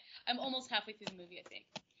kill it. I'm almost halfway through the movie, I think,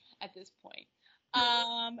 at this point.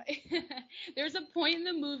 There's a point in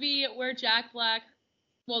the movie where Jack Black,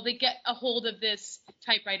 well, they get a hold of this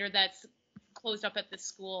typewriter that's closed up at the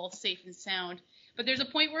school, safe and sound. But there's a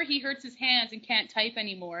point where he hurts his hands and can't type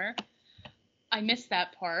anymore. I missed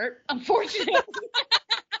that part, unfortunately. I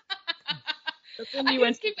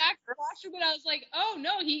just came back to watch it, but I was like, oh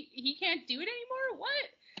no, he can't do it anymore?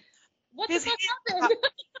 What the fuck happened?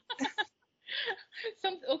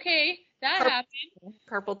 Okay, that happened.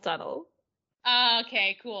 Carpal tunnel.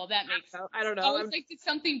 Okay, cool. That makes sense. I don't know. I was like, did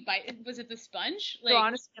something bite? Was it the sponge? Like, so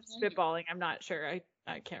honestly, I'm spitballing. I'm not sure. I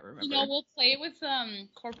can't remember. You know, we'll play with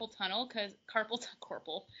carpal tunnel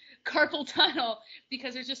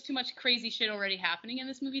because there's just too much crazy shit already happening in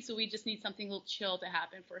this movie. So we just need something a little chill to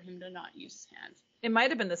happen for him to not use his hands. It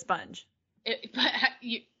might have been the sponge. It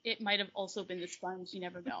might have also been the sponge. You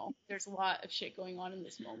never know. There's a lot of shit going on in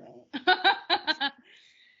this moment.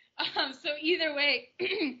 So either way.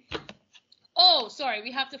 Oh, sorry,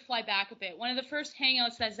 we have to fly back a bit. One of the first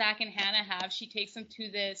hangouts that Zach and Hannah have, she takes them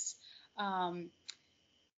to this,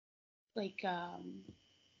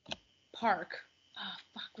 park. Oh,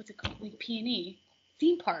 fuck, what's it called? Like P&E.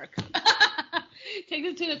 Theme park. Take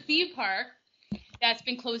them to the theme park that's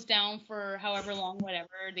been closed down for however long, whatever.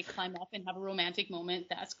 They climb up and have a romantic moment.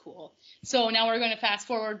 That's cool. So now we're going to fast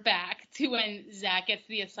forward back to when Zach gets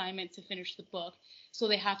the assignment to finish the book. So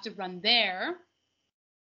they have to run there.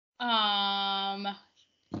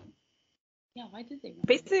 Yeah, why did they run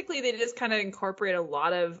Basically, they just kind of incorporate a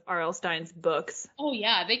lot of R.L. Stein's books. Oh,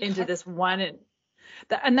 yeah. Into this one.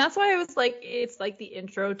 And that's why I was like, it's like the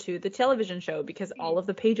intro to the television show, because all of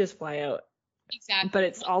the pages fly out. Exactly. But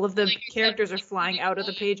it's all of the characters are flying out of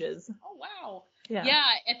the pages. Oh, wow. Yeah.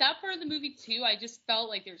 At that part of the movie, too, I just felt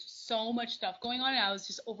like there's so much stuff going on, and I was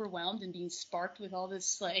just overwhelmed and being sparked with all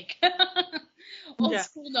this, like, old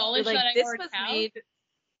school knowledge like, that I already have.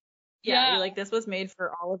 You're like, this was made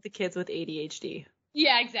for all of the kids with ADHD.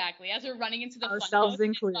 Yeah, exactly. As we're running into the ourselves funhouse,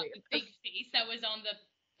 included. The big face that was on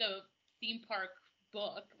the theme park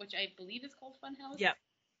book, which I believe is called Funhouse. Yep.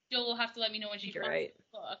 Jill will have to let me know when she finds right. the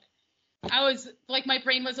book. I was like, my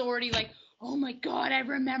brain was already like, oh my god, I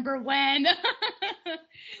remember when.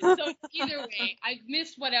 So either way, I've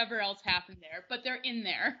missed whatever else happened there, but they're in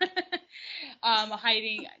there,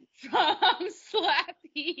 hiding from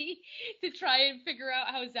Slappy to try and figure out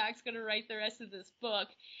how Zach's gonna write the rest of this book.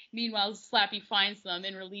 Meanwhile, Slappy finds them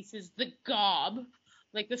and releases the gob,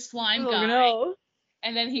 like the slime guy. No.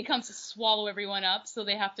 And then he comes to swallow everyone up, so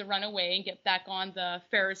they have to run away and get back on the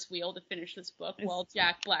Ferris wheel to finish this book while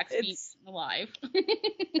Jack Black's alive.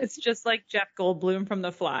 It's just like Jeff Goldblum from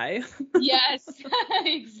The Fly. Yes,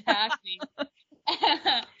 exactly.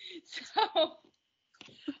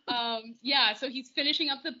 So he's finishing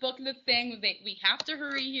up the book and the thing. We have to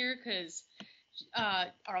hurry here because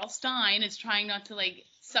R.L. Stine is trying not to like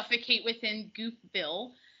suffocate within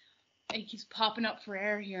Goofville, and he keeps popping up for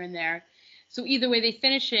air here and there. So either way, they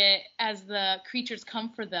finish it as the creatures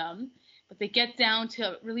come for them, but they get down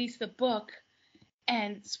to release the book,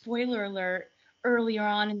 and spoiler alert, earlier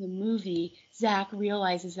on in the movie, Zach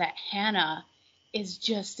realizes that Hannah is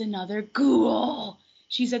just another ghoul.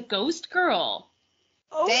 She's a ghost girl.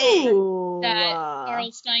 Oh, that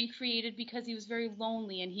R.L. Stine created because he was very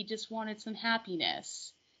lonely and he just wanted some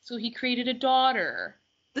happiness. So he created a daughter.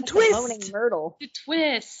 The twist. Moaning Myrtle. The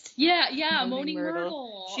twist. Yeah, Moaning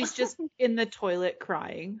Myrtle. She's just in the toilet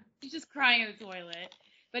crying. She's just crying in the toilet.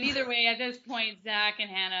 But either way, at this point, Zach and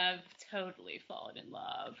Hannah have totally fallen in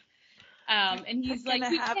love. And he's like,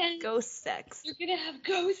 gonna have ghost sex. You're gonna have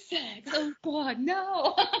ghost sex. Oh God,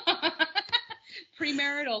 no.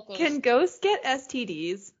 Premarital ghost. Can ghosts get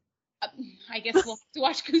STDs? I guess we'll have to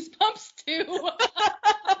watch Goosebumps too. Oh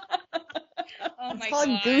my God. It's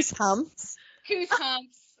called Goose Humps. Goose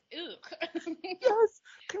Humps. Ew. Yes.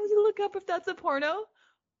 Can we look up if that's a porno?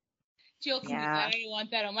 Jill, I don't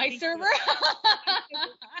want that on my server.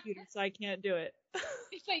 So I can't do it.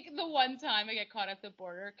 It's like the one time I get caught at the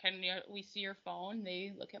border. Can we see your phone?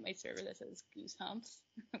 They look at my server that says Goose Humps.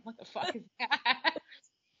 What the fuck is that?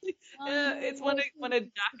 It's when a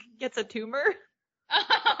duck gets a tumor.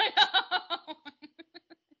 Oh no!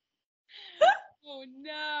 Oh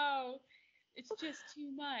no! It's just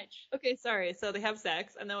too much. Okay, sorry. So they have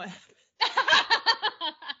sex, and then what happens?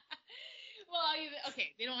 Well,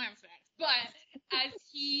 okay, they don't have sex, but as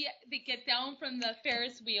they get down from the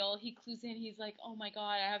Ferris wheel, he clues in. He's like, "Oh my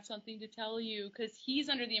God, I have something to tell you," because he's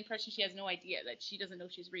under the impression she has no idea that she doesn't know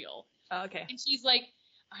she's real. Oh, okay. And she's like,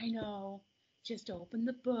 "I know. Just open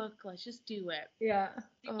the book. Let's just do it." Yeah.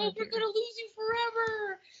 Like, we're gonna lose you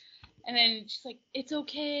forever. And then she's like, "It's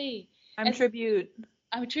okay. I'm a tribute.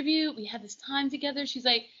 We had this time together." She's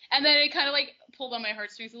like, and then it kind of like pulled on my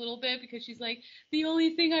heartstrings a little bit because she's like, "The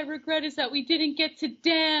only thing I regret is that we didn't get to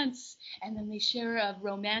dance." And then they share a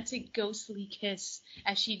romantic ghostly kiss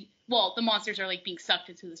as the monsters are like being sucked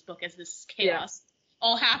into this book as this chaos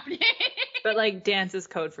all happening. But like dance is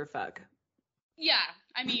code for fuck. Yeah,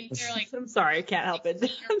 I mean they're like. I'm sorry, I can't help it.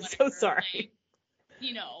 I'm so sorry.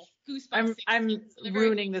 Like, Goosebumps. I'm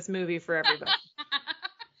ruining this movie for everybody.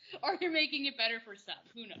 Or you're making it better for some.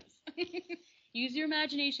 Who knows? Use your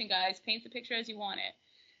imagination, guys. Paint the picture as you want it.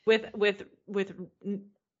 With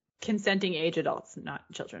consenting age adults, not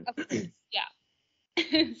children. Yeah.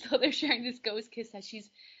 So they're sharing this ghost kiss as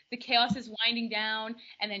the chaos is winding down,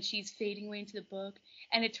 and then she's fading away into the book,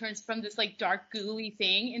 and it turns from this like dark gooey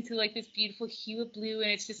thing into like this beautiful hue of blue,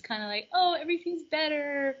 and it's just kind of like, oh, everything's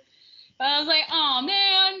better. But I was like, oh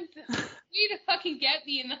man, you need to fucking get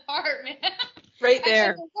me in the heart, man. Right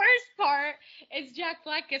there. And then the worst part is Jack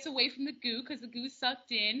Black gets away from the goo because the goo's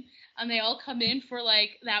sucked in, and they all come in for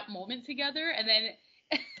like that moment together, and then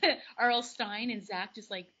R.L. Stine and Zach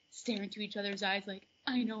just like staring into each other's eyes like,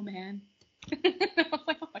 I know, man. I was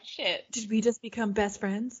like, oh shit. Did we just become best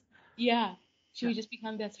friends? Yeah. Should we just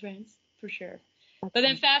become best friends? For sure. But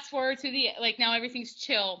then fast forward to the, like, now everything's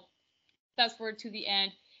chill. Fast forward to the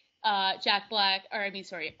end. R.L.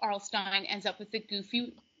 Stine ends up with the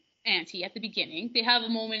goofy auntie at the beginning. They have a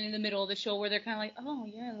moment in the middle of the show where they're kind of like, oh,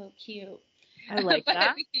 you're a little cute. I like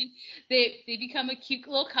that. They become a cute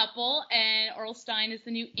little couple, and R.L. Stine is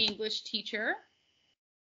the new English teacher.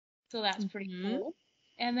 So that's pretty cool.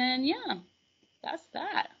 And then, yeah, that's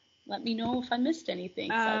that. Let me know if I missed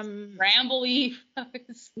anything. Rambly.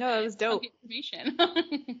 No, it was dope. Information.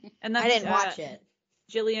 And I didn't watch it.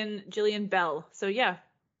 Jillian Bell. So yeah.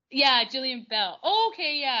 Yeah, Jillian Bell. Oh,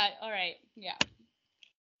 okay, yeah. All right. Yeah.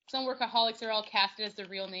 Some workaholics are all casted as their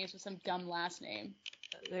real names with some dumb last name.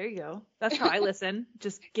 There you go. That's how I listen.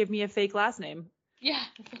 Just give me a fake last name. Yeah.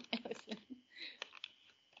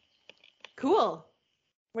 Cool.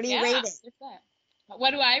 What do you rate it?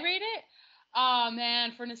 What do I rate it? Oh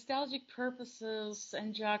man, for nostalgic purposes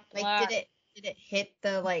and Jack Black. Like, did it hit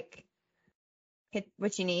hit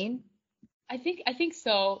what you need? I think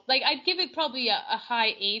so. Like, I'd give it probably a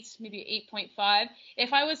high 8, maybe 8.5.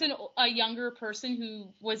 If I was a younger person who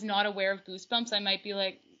was not aware of Goosebumps, I might be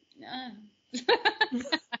like, nah.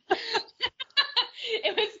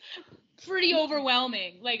 It was pretty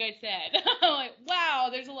overwhelming, like I said. Like, wow,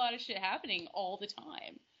 there's a lot of shit happening all the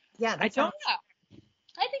time. Yeah,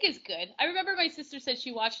 I think it's good. I remember my sister said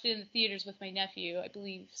she watched it in the theaters with my nephew, I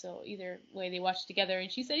believe. So either way, they watched together,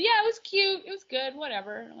 and she said, yeah, it was cute. It was good,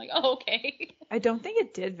 whatever. I'm like, oh, okay. I don't think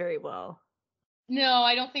it did very well. No,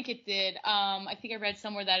 I don't think it did. I think I read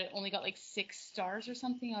somewhere that it only got like 6 stars or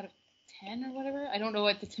something out of 10 or whatever. I don't know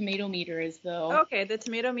what the tomato meter is, though. Okay, the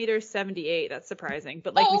tomato meter is 78. That's surprising.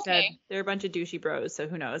 But like we said, they're a bunch of douchey bros, so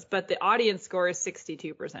who knows. But the audience score is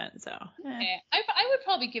 62%, so. Okay. I would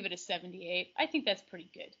probably give it a 78. I think that's pretty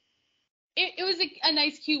good. It was a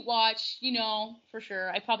nice, cute watch, you know, for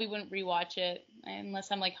sure. I probably wouldn't rewatch it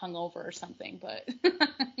unless I'm like hungover or something, but.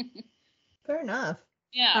 Fair enough.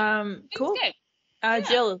 Yeah. Cool. Good.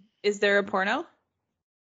 Jill, is there a porno?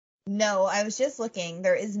 No, I was just looking.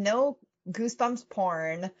 There is no Goosebumps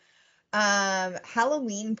porn.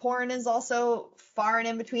 Halloween porn is also far and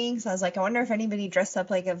in between. So I was like, I wonder if anybody dressed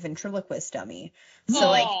up like a ventriloquist dummy.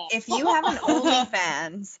 So like, if you have an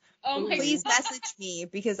OnlyFans, please message me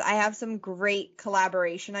because I have some great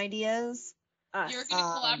collaboration ideas. You're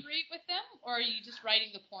gonna collaborate with them, or are you just writing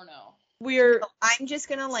the porno? I'm just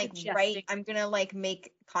gonna write. I'm gonna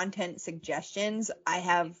make content suggestions. I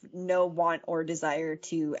have no want or desire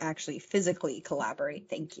to actually physically collaborate.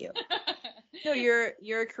 Thank you. No,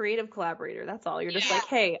 you're a creative collaborator. That's all. You're just like,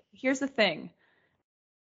 hey, here's the thing.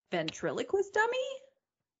 Ventriloquist dummy,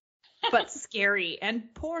 but scary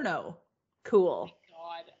and porno. Cool. Oh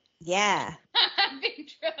my God. Yeah.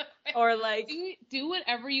 Or like do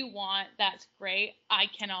whatever you want. That's great. I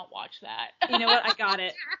cannot watch that. You know what? I got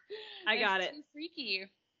it. I got it. Too freaky.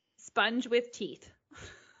 Sponge with teeth.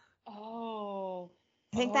 Oh.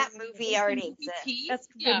 I think that movie already exists. That's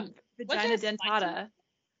vagina dentata.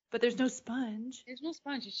 But there's no sponge. There's no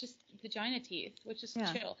sponge. It's just vagina teeth, which is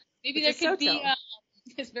chill. Maybe there could be.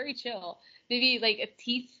 It's very chill. Maybe like a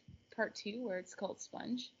teeth part 2 where it's called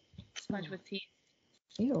sponge with teeth.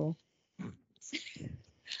 Ew.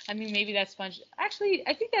 I mean, maybe that sponge. Actually,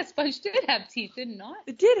 I think that sponge did have teeth, did it not?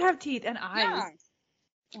 It did have teeth and eyes. Yeah.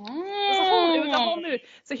 It was a whole mood.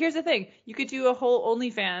 So here's the thing: you could do a whole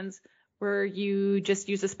OnlyFans where you just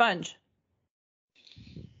use a sponge.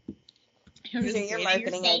 These are your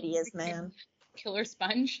marketing ideas, man. Killer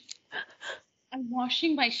sponge. I'm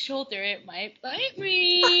washing my shoulder. It might bite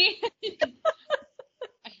me. It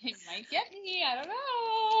might get me. I don't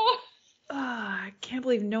know. I can't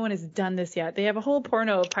believe no one has done this yet. They have a whole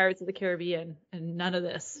porno of Pirates of the Caribbean and none of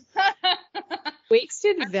this.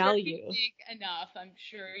 Wasted value. Sure big enough. I'm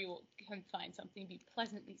sure you can find something. Be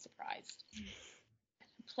pleasantly surprised.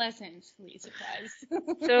 Pleasantly surprised.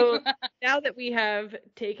 So now that we have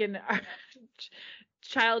taken our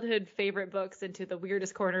childhood favorite books into the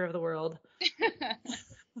weirdest corner of the world,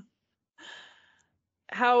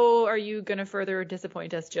 how are you going to further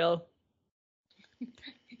disappoint us, Jill?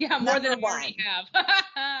 Yeah, more than we already have.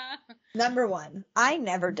 Number 1, I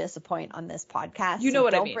never disappoint on this podcast. You know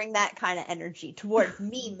what I mean. Don't bring that kind of energy toward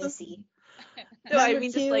me, Missy. No, I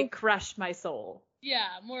mean just like crush my soul. Yeah,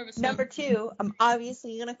 more of a. Number 2, I'm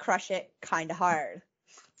obviously gonna crush it kind of hard.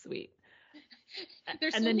 Sweet.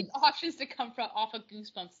 There's so many options to come from off of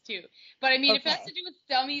Goosebumps too. But I mean, if that's to do with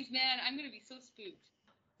dummies, man, I'm gonna be so spooked.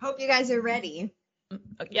 Hope you guys are ready.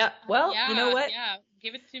 Yeah. Well, you know what? Yeah.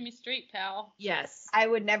 Give it to me straight, pal. Yes. I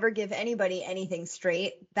would never give anybody anything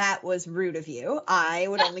straight. That was rude of you. I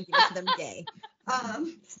would only give it to them gay.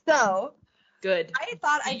 So good. I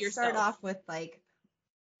thought I'd start off with like,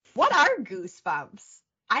 what are Goosebumps?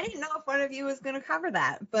 I didn't know if one of you was going to cover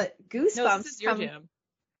that, but Goosebumps. No, this is your jam.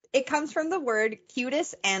 It comes from the word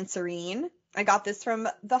cutis ansarine. I got this from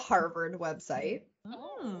the Harvard website.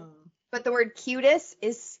 Oh. But the word cutis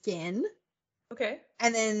is skin. Okay.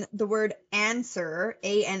 And then the word anser,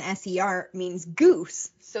 A-N-S-E-R, means goose.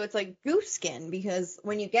 So it's like goose skin, because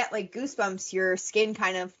when you get like goosebumps, your skin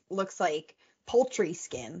kind of looks like poultry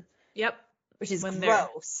skin. Yep. Which is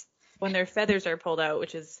gross. When their feathers are pulled out,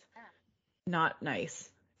 which is not nice,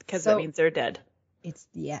 because that means they're dead.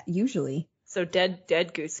 Usually. So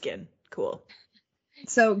dead goose skin. Cool.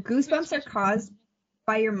 So goosebumps are caused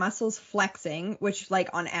by your muscles flexing, which like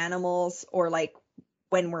on animals or like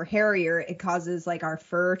when we're hairier, it causes like our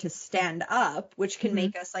fur to stand up, which can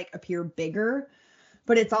make us like appear bigger.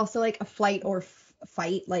 But it's also like a flight or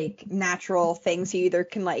fight, like natural thing. So you either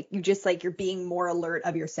can like, you're being more alert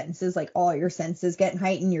of your senses, like all your senses get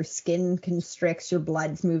heightened, your skin constricts, your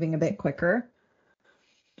blood's moving a bit quicker.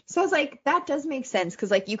 So I was like, that does make sense,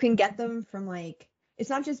 because like you can get them from like, it's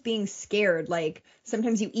not just being scared. Like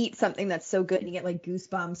sometimes you eat something that's so good and you get like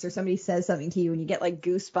goosebumps, or somebody says something to you and you get like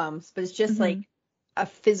goosebumps, but it's just like a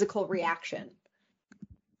physical reaction.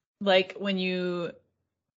 Like when you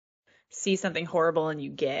see something horrible and you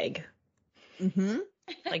gag.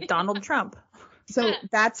 Like Donald Trump. So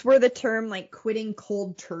that's where the term like quitting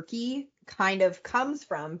cold turkey kind of comes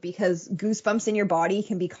from, because goosebumps in your body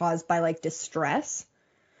can be caused by like distress.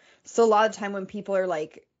 So a lot of time when people are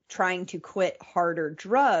like trying to quit harder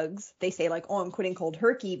drugs, they say like, oh, I'm quitting cold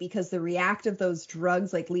turkey, because the react of those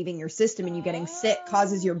drugs like leaving your system and you getting sick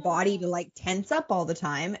causes your body to like tense up all the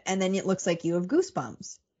time, and then it looks like you have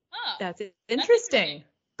goosebumps. Oh, that's interesting.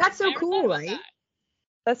 That's so cool, right?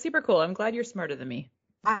 That's super cool. I'm glad you're smarter than me.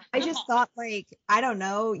 I just thought like, I don't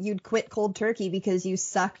know, you'd quit cold turkey because you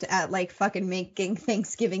sucked at like fucking making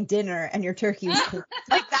Thanksgiving dinner and your turkey was cold.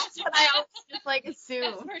 Like that's what I always just like assume.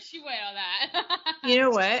 That's where she went on that. You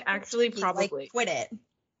know what? Actually, probably. Like, quit it.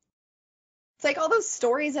 It's like all those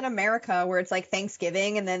stories in America where it's like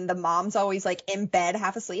Thanksgiving and then the mom's always like in bed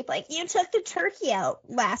half asleep, like, you took the turkey out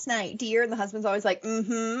last night, dear. And the husband's always like,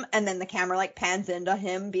 mm-hmm. And then the camera like pans into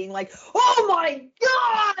him being like, oh my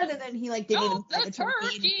God. And then he like didn't even play the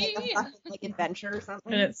turkey and take a fucking like adventure or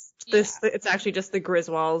something. And it's actually just the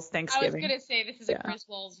Griswolds Thanksgiving. I was going to say this is a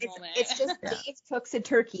Griswolds moment. It's just Dave cooks a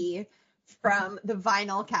turkey from the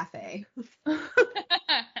Vinyl Cafe.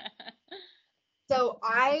 So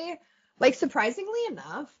like, surprisingly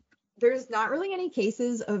enough, there's not really any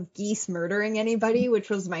cases of geese murdering anybody,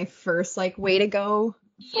 which was my first, like, way to go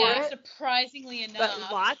for it. Surprisingly enough.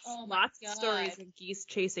 But lots of stories of geese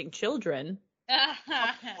chasing children.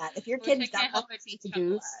 If your kid's that up to chase a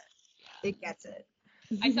goose, it gets it.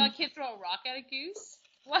 I saw a kid throw a rock at a goose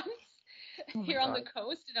once here on the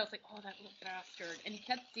coast, and I was like, oh, that little bastard. And he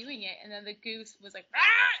kept doing it, and then the goose was like,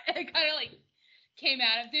 ah! And it kind of, like, came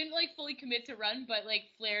at him, didn't like fully commit to run, but like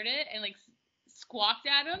flared it and like squawked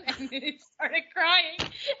at him, and then it started crying.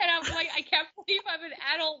 And I'm like, I can't believe I'm an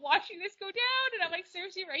adult watching this go down. And I'm like,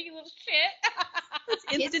 seriously, right, you little shit. It's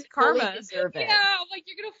instant karma. Yeah, I'm like,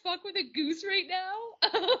 you're gonna fuck with a goose right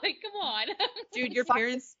now? Like, come on. Dude, your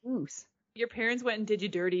parents went and did you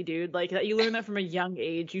dirty, dude. Like, you learn that from a young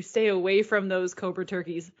age. You stay away from those cobra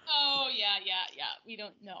turkeys. Oh, yeah. We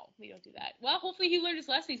don't do that. Well, hopefully he learned his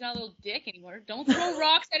lesson. He's not a little dick anymore. Don't throw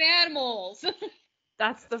rocks at animals.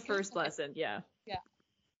 That's the first lesson, yeah. Yeah.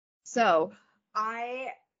 So,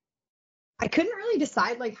 I couldn't really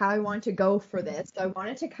decide, like, how I wanted to go for this. So I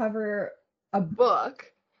wanted to cover a book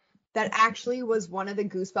that actually was one of the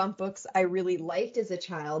Goosebump books I really liked as a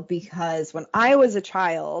child, because when I was a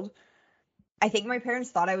child, I think my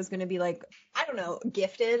parents thought I was going to be like, I don't know,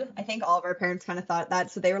 gifted. I think all of our parents kind of thought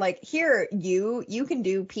that. So they were like, here, you can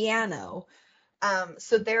do piano.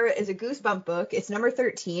 So there is a Goosebump book. It's number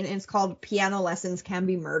 13, and it's called Piano Lessons Can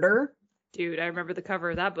Be Murder. Dude, I remember the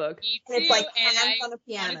cover of that book. Me too. And it's like and hands I on a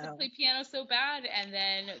piano. wanted to play piano so bad, and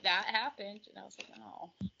then that happened, and I was like,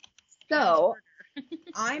 oh. So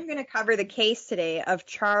I'm going to cover the case today of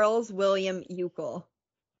Charles William Uckel.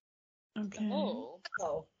 Okay. Oh.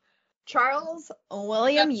 Charles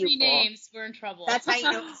William Uckel. 3 names, we're in trouble. That's how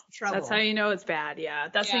you know it's trouble. That's how you know it's bad, yeah.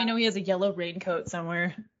 That's how you know he has a yellow raincoat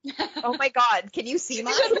somewhere. Oh my God, can you see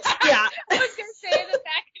mine? Yeah. I was going to say that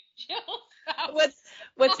could chill.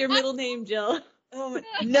 What's your middle name, Jill?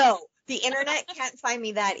 No, the internet can't find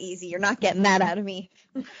me that easy. You're not getting that out of me.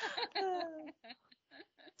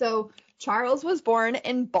 So Charles was born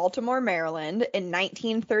in Baltimore, Maryland in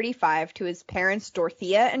 1935 to his parents,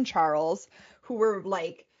 Dorothea and Charles, who were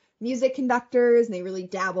like music conductors, and they really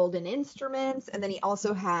dabbled in instruments. And then he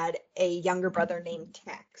also had a younger brother named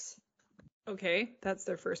Tex. Okay, that's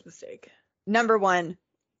their first mistake. Number one,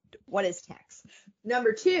 what is Tex?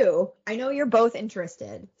 Number two, I know you're both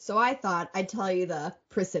interested, so I thought I'd tell you the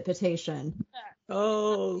precipitation.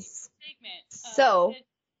 Oh. So,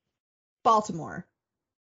 Baltimore.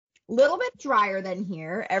 Little bit drier than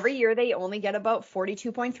here. Every year they only get about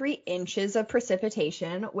 42.3 inches of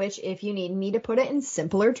precipitation, which, if you need me to put it in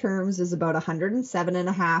simpler terms, is about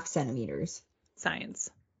 107.5 centimeters. Science.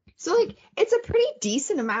 So, like, it's a pretty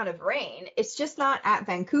decent amount of rain. It's just not at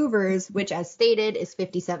Vancouver's, which, as stated, is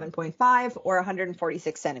 57.5 or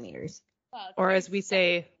 146 centimeters. Or, as we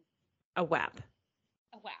say, a WAP.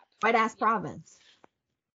 A WAP. Wet-ass province.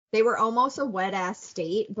 They were almost a wet-ass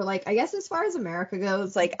state, but, like, I guess as far as America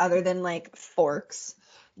goes, like, other than, like, Forks,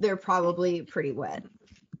 they're probably pretty wet.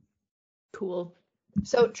 Cool.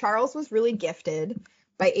 So Charles was really gifted.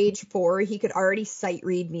 By age 4, he could already sight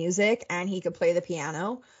read music, and he could play the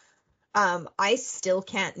piano. I still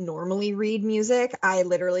can't normally read music. I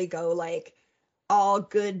literally go, like, all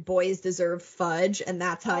good boys deserve fudge, and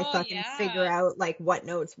that's how I fucking figure out, like, what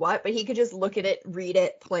note's what. But he could just look at it, read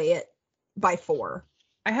it, play it by 4.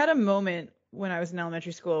 I had a moment when I was in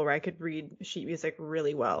elementary school where I could read sheet music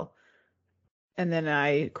really well, and then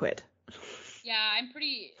I quit. Yeah, I'm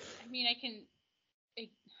pretty. I mean, I kind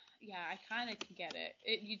of can get it.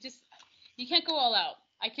 You can't go all out.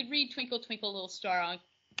 I could read Twinkle Twinkle Little Star on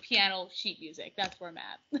piano sheet music. That's where I'm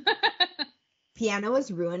at. Piano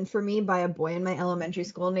was ruined for me by a boy in my elementary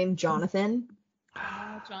school named Jonathan.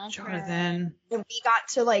 Oh, Jonathan. And we got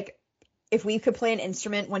to, like, if we could play an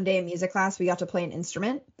instrument one day in music class, we got to play an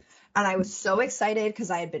instrument. And I was so excited because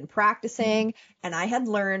I had been practicing and I had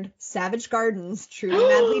learned Savage Garden's Truly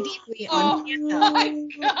Madly Deeply on piano.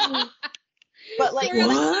 But, like,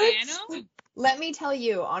 what? Let me tell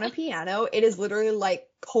you, on a piano, it is literally like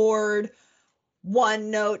chord,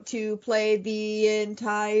 one note to play the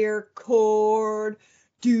entire chord.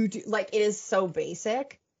 Like, it is so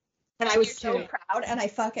basic. And I was so proud, and I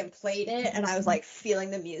fucking played it, and I was, like, feeling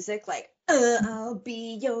the music, like, I'll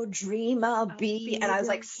be your dream, I'll be, and I was,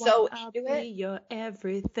 like, so into it. I'll be your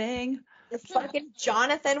everything. The fucking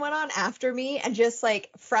Jonathan went on after me and just, like,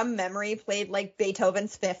 from memory played, like,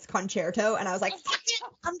 Beethoven's 5th Concerto, and I was like, fuck it,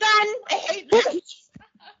 I'm done, I hate this.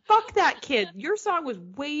 Fuck that kid. Your song was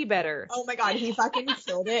way better. Oh my god, he fucking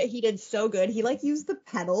killed it. He did so good. He, like, used the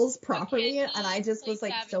pedals properly, and I just was,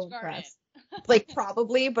 like, so impressed. Like,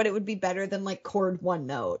 probably, but it would be better than, like, chord one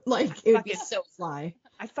note. Like, it would be so fly.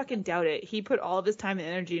 I fucking doubt it. He put all of his time and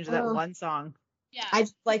energy into that one song. Yeah. I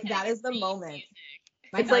just, like, that is the moment.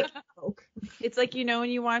 It's like, it's like, you know, when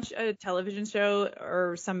you watch a television show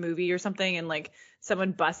or some movie or something, and, like,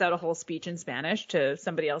 someone busts out a whole speech in Spanish to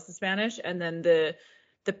somebody else's Spanish, and then the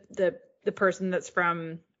person that's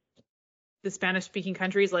from the Spanish speaking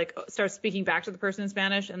countries, like, starts speaking back to the person in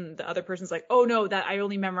Spanish, and the other person's like, oh no, that I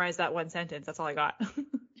only memorized that one sentence. That's all I got.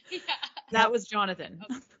 Yeah. That was Jonathan.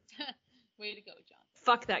 Oh. Way to go, John.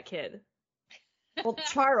 Fuck that kid. Well,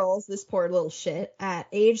 Charles, this poor little shit, at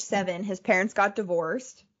age 7, his parents got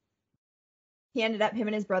divorced. Him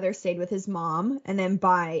and his brother stayed with his mom. And then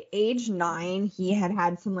by age 9, he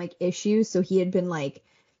had some, like, issues. So he had been, like,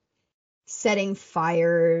 setting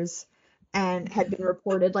fires and had been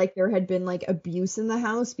reported, like, there had been, like, abuse in the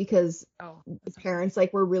house because his parents,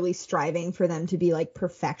 like, were really striving for them to be, like,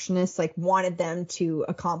 perfectionists, like, wanted them to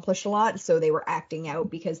accomplish a lot. So they were acting out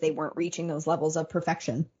because they weren't reaching those levels of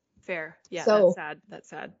perfection. Fair. Yeah, so, that's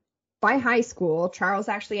sad. By high school, Charles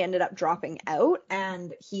actually ended up dropping out,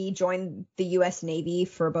 and he joined the U.S. Navy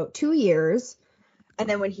for about 2 years. And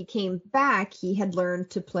then when he came back, he had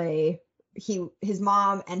learned to play. His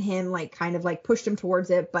mom and him, like, kind of, like, pushed him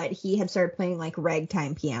towards it, but he had started playing, like,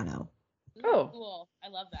 ragtime piano. Oh, cool. I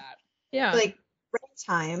love that. Yeah. Like,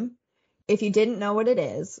 ragtime, if you didn't know what it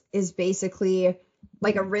is basically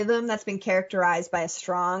like a rhythm that's been characterized by a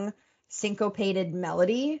strong syncopated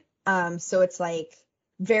melody. So it's, like,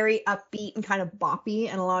 very upbeat and kind of boppy,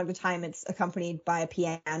 and a lot of the time it's accompanied by a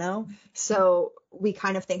piano. So we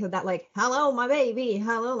kind of think of that, like, hello, my baby,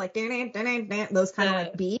 hello, like, those kind of,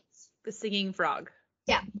 like, beats. The singing frog.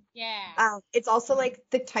 Yeah. Yeah. It's also, like,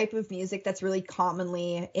 the type of music that's really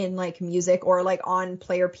commonly in, like, music or, like, on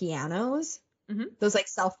player pianos. Mm-hmm. Those, like,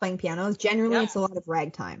 self-playing pianos. Generally, it's a lot of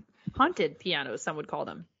ragtime. Haunted pianos, some would call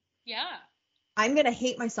them. Yeah. I'm going to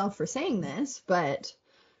hate myself for saying this, but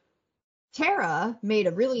Tara made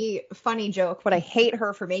a really funny joke, but I hate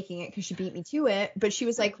her for making it because she beat me to it. But she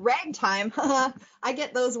was like, ragtime, haha, I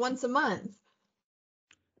get those once a month.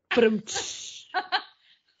 But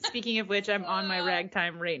speaking of which, I'm on my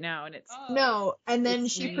ragtime right now, and it's no. And then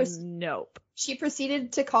nope. She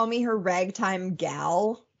proceeded to call me her ragtime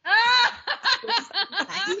gal.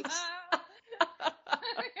 Ragtime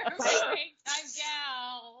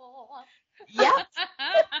gal. Yep.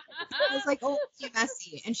 I was like, oh, you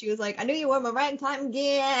messy. And she was like, I knew you were my ragtime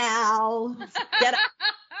gal. Get it.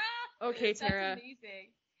 Okay, Tara. That's amazing.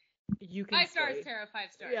 You can 5 stars, stay. Tara.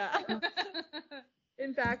 5 stars. Yeah.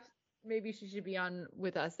 In fact, maybe she should be on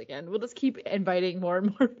with us again. We'll just keep inviting more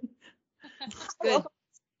and more. Good.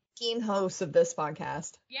 Teen hosts of this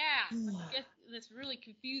podcast. Yeah. That's really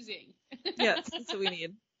confusing. Yes, that's what we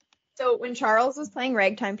need. So when Charles was playing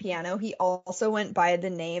ragtime piano, he also went by the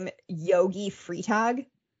name Yogi Freitag.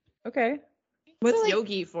 Okay. What's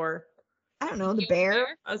Yogi for? I don't know, the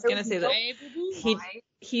bear. I was gonna say that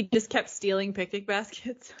he just kept stealing picnic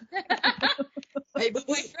baskets. My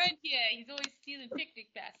friend here, he's always stealing picnic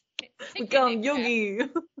baskets. We call him Yogi.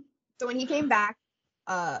 So when he came back,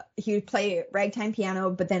 he would play ragtime piano,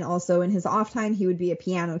 but then also in his off time, he would be a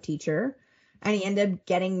piano teacher. And he ended up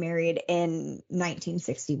getting married in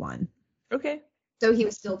 1961. Okay. So he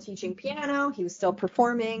was still teaching piano. He was still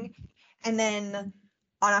performing. And then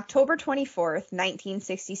on October 24th,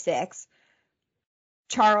 1966,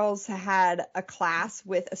 Charles had a class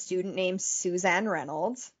with a student named Suzanne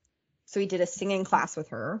Reynolds. So he did a singing class with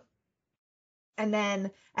her. And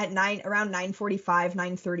then at around 9:45,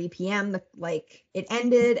 9:30 p.m., it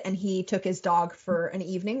ended, and he took his dog for an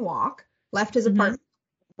evening walk, left his apartment,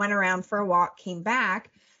 went around for a walk, came back,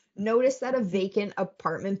 noticed that a vacant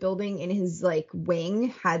apartment building in his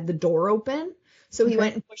wing had the door open. So he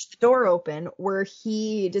went and pushed the door open, where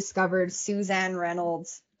he discovered Suzanne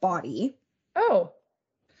Reynolds' body. Oh.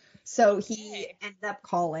 So he ended up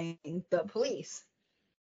calling the police.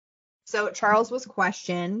 So Charles was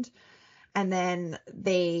questioned, and then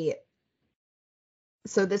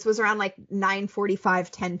so this was around 9:45,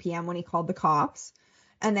 10 p.m. when he called the cops.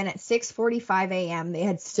 And then at 6:45 a.m., they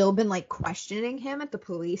had still been questioning him at the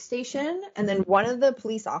police station. And then one of the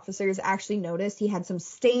police officers actually noticed he had some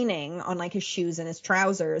staining on his shoes and his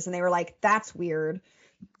trousers. And they were like, that's weird.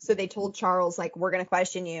 So they told Charles, we're going to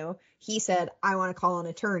question you. He said, I want to call an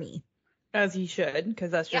attorney. As he should,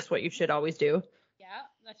 because that's just what you should always do. Yeah,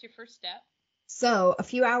 that's your first step. So a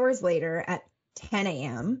few hours later at 10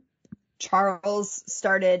 a.m., Charles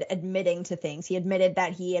started admitting to things. He admitted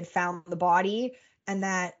that he had found the body and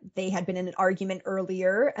that they had been in an argument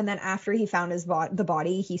earlier. And then after he found the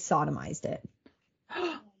body, he sodomized it.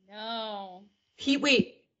 Oh, no.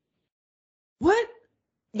 Wait. What?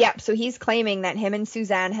 Yeah, so he's claiming that him and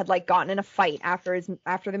Suzanne had gotten in a fight after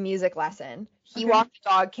the music lesson. He walked the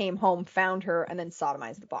dog, came home, found her, and then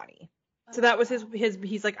sodomized the body. So that was his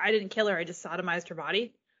he's like, I didn't kill her, I just sodomized her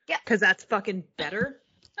body? Yeah. Because that's fucking better?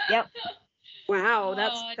 Yep. Wow,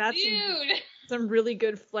 that's dude. Some really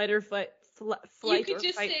good flight or fight you could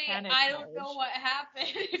just say, I don't know what happened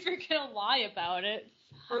if you're gonna lie about it.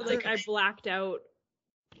 Or I blacked out.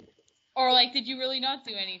 Or did you really not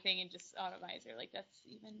do anything and just sodomize her? That's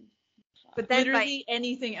even. But then literally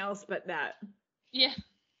anything else but that. Yeah.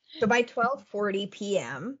 So by 12:40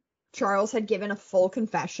 p.m., Charles had given a full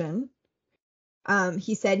confession.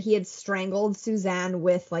 He said he had strangled Suzanne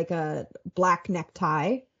with a black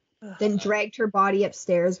necktie, then dragged her body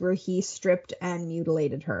upstairs where he stripped and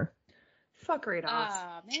mutilated her. Fuck right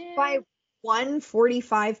off. Man. By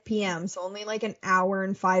 1:45 p.m., so only an hour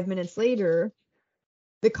and 5 minutes later,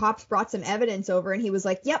 the cops brought some evidence over, and he was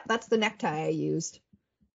like, yep, that's the necktie I used.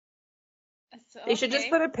 They should just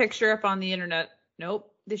put a picture up on the internet.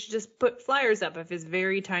 Nope. They should just put flyers up of his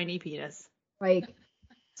very tiny penis.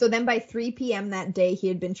 So then by 3 p.m. that day, he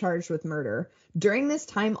had been charged with murder. During this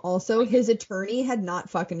time, also, his attorney had not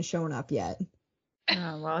fucking shown up yet.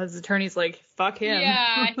 Oh, well, his attorney's like, fuck him.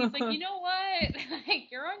 Yeah, he's like, you know what?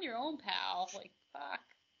 You're on your own, pal. Fuck.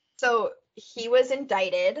 So he was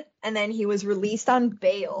indicted, and then he was released on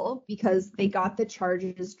bail because they got the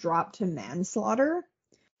charges dropped to manslaughter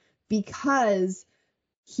because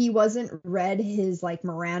he wasn't read his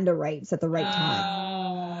Miranda rights at the right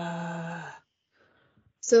time.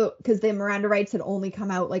 So, because the Miranda rights had only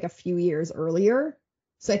come out a few years earlier.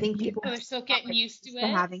 So I think people are still getting used to it.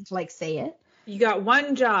 Having to say it. You got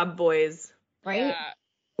one job, boys. Right? Yeah.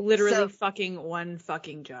 Literally fucking one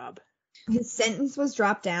fucking job. His sentence was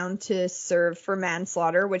dropped down to serve for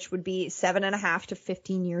manslaughter, which would be 7.5 to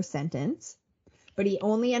 15-year sentence. but he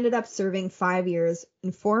only ended up serving 5 years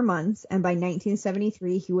and 4 months, and by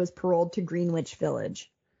 1973 he was paroled to Greenwich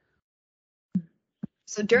Village.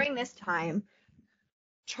 So during this time,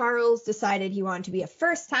 Charles decided he wanted to be a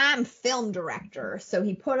first-time film director, so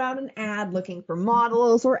he put out an ad looking for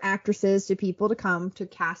models or actresses to people to come to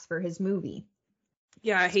cast for his movie.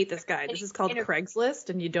 Yeah, I hate this guy. This is called Craigslist,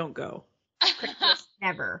 and you don't go. Craigslist,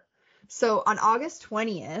 never. So on August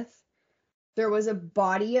 20th, there was a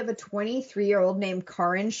body of a 23-year-old named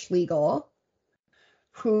Karen Schlegel,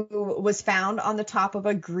 who was found on the top of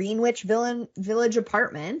a Greenwich Village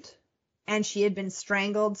apartment, and she had been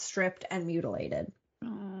strangled, stripped, and mutilated.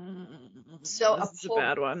 So this is a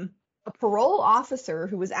bad one. A parole officer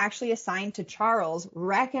who was actually assigned to Charles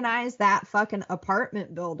recognized that fucking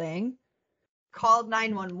apartment building, called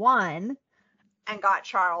 911, and got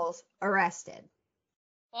Charles arrested.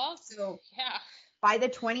 Well, so yeah. By the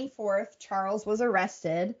 24th, Charles was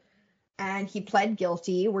arrested, and he pled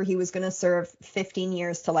guilty, where he was going to serve 15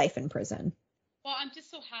 years to life in prison. Well, I'm just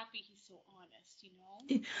so happy he's so honest, you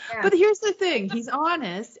know? Yeah. But here's the thing. He's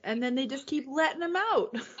honest, and then they just keep letting him out.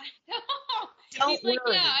 I know. He's like,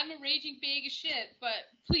 yeah, I'm a raging bag of shit, but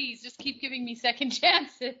please just keep giving me second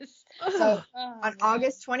chances. So on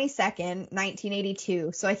August 22nd,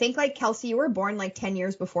 1982, so I think, like, Kelsey, you were born, like, 10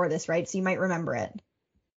 years before this, right? So you might remember it.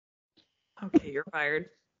 Okay, you're fired.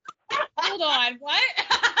 Hold on, what?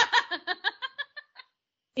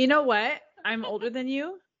 You know what? I'm older than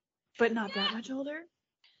you, but not that much older.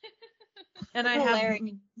 And I have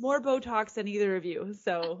more Botox than either of you,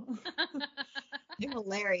 so. You're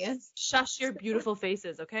hilarious. Shush your beautiful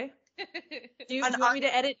faces, okay? Do you want me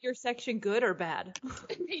to edit your section good or bad?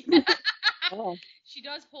 Oh. She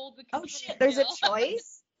does hold the control. Oh shit, there's a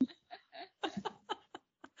choice?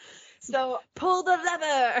 So, pull the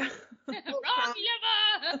lever! Wrong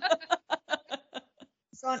lever!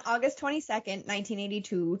 So on August 22nd,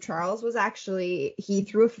 1982, Charles was he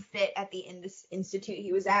threw a fit at the institute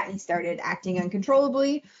he was at, and he started acting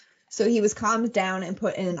uncontrollably. So he was calmed down and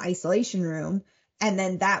put in an isolation room. And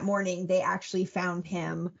then that morning, they actually found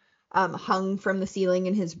him hung from the ceiling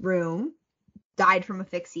in his room, died from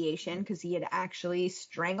asphyxiation because he had actually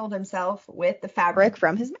strangled himself with the fabric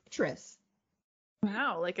from his mattress.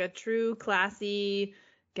 Wow, like a true classy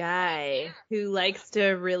guy who likes to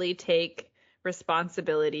really take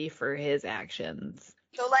responsibility for his actions.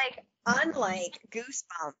 So, like, unlike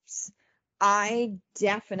Goosebumps, I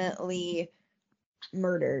definitely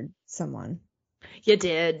murdered someone. You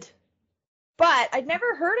did. But I'd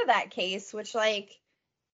never heard of that case, which, like,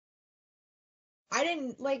 I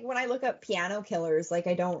didn't, like, when I look up piano killers, like,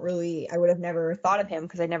 I would have never thought of him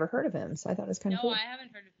because I'd never heard of him, so I thought it was kind of cool. No, I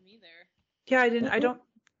haven't heard of him either. Yeah, I don't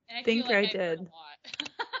think I did. Heard a lot.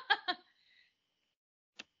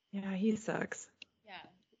 Yeah, he sucks. Yeah.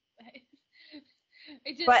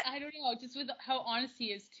 I don't know, just with how honest he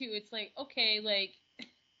is too. It's like, okay, like,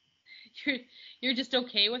 you're just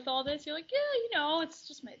okay with all this. You're like, yeah, you know, it's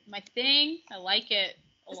just my thing. I like it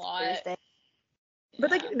a lot. Yeah.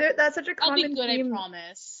 But like, that's such a common I'll be good, theme. I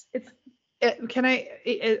promise.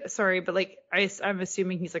 Sorry, but like, I'm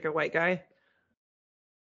assuming he's like a white guy.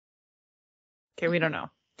 Okay, we don't know.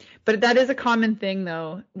 But that is a common thing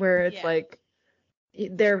though, where it's like,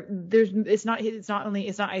 it's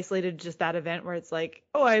not isolated to just that event where it's like,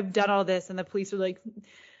 oh, I've done all this, and the police are like,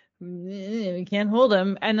 we can't hold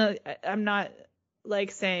him. And I'm not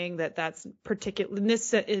like saying that that's particular in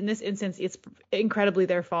this instance, it's incredibly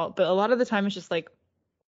their fault, but a lot of the time it's just like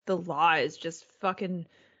the law is just fucking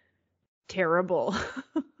terrible.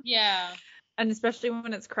 Yeah. And especially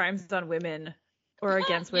when it's crimes on women or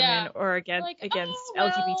against women or against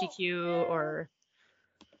LGBTQ or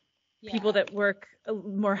people that work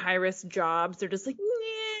more high-risk jobs. They're just like,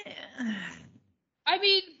 nah. I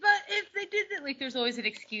mean, but if they did it, like, there's always an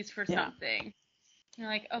excuse for something. You're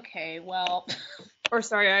like, okay, well. Or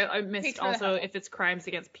sorry, I missed also if it's crimes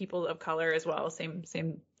against people of color as well. Same.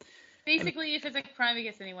 Basically, if it's a crime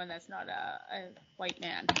against anyone that's not a white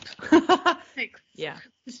man. Like, yeah.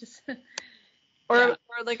 Just, or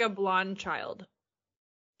like a blonde child.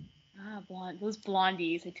 Blonde. Those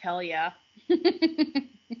blondies, I tell ya.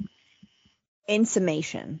 In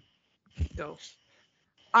summation. Go.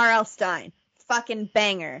 R.L. Stine. Fucking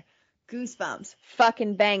banger. Goosebumps.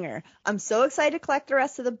 Fucking banger. I'm so excited to collect the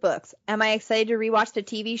rest of the books. Am I excited to rewatch the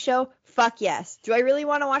TV show? Fuck yes. Do I really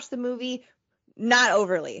want to watch the movie? Not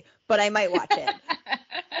overly, but I might watch it.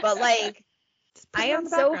 But like, I am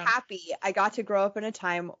so happy I got to grow up in a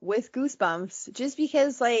time with Goosebumps, just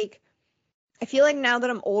because like, I feel like now that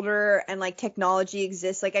I'm older and like technology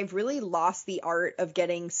exists, like I've really lost the art of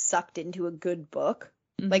getting sucked into a good book.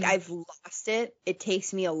 Like, I've lost it. It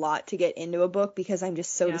takes me a lot to get into a book because I'm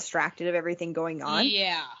just so distracted of everything going on.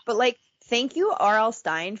 Yeah. But, like, thank you, R.L.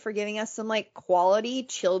 Stine, for giving us some, like, quality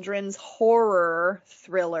children's horror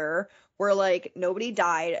thriller where, like, nobody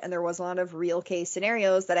died and there was a lot of real case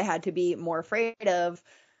scenarios that I had to be more afraid of.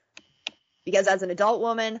 Because as an adult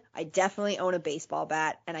woman, I definitely own a baseball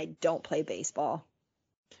bat and I don't play baseball.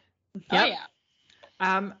 Yep. Oh,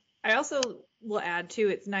 yeah. I also will add, too,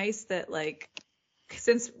 it's nice that, like,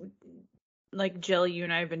 since, like, Jill, you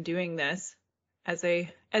and I have been doing this as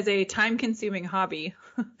a time-consuming hobby,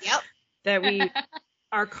 yep, that we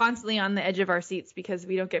are constantly on the edge of our seats because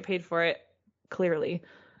we don't get paid for it, clearly,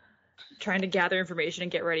 trying to gather information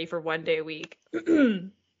and get ready for one day a week.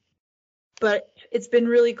 But it's been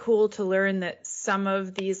really cool to learn that some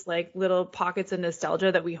of these, like, little pockets of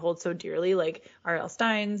nostalgia that we hold so dearly, like R.L.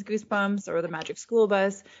 Stine's Goosebumps or the Magic School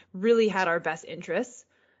Bus, really had our best interests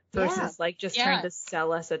versus like just trying to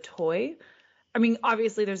sell us a toy. I mean,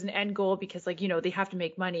 obviously there's an end goal because, like, you know, they have to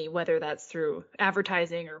make money, whether that's through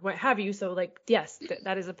advertising or what have you. So, like, yes,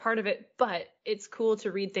 that is a part of it. But it's cool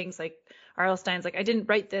to read things like R.L. Stine's, like, I didn't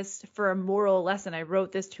write this for a moral lesson. I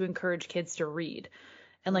wrote this to encourage kids to read.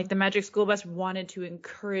 And, like, the Magic School Bus wanted to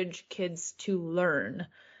encourage kids to learn.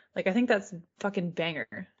 Like, I think that's fucking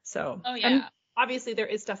banger. So, and obviously there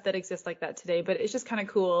is stuff that exists like that today, but it's just kind of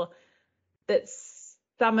cool that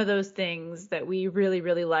some of those things that we really,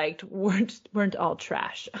 really liked weren't all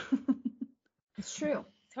trash. It's true.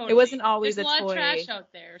 Totally. It wasn't always There's a toy. Lot of trash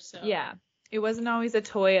out there, so. Yeah. It wasn't always a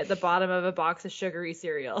toy at the bottom of a box of sugary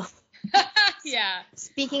cereal. Yeah.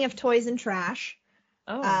 Speaking of toys and trash,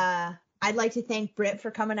 I'd like to thank Britt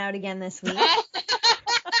for coming out again this week.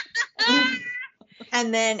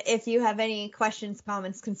 And then if you have any questions,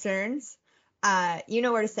 comments, concerns, you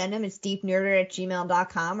know where to send them. It's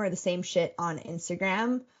deepnerder@gmail.com or the same shit on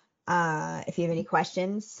Instagram. If you have any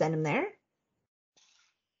questions, send them there.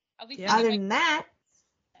 Other than that,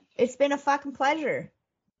 it's been a fucking pleasure.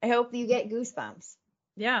 I hope you get goosebumps.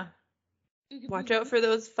 Yeah. Watch out for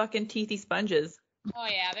those fucking teethy sponges. Oh,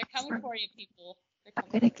 yeah. They're coming for you, people. I'm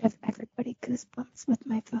going to give everybody goosebumps with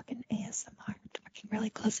my fucking ASMR. Talking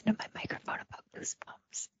really close into my microphone about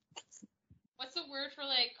goosebumps. What's the word for,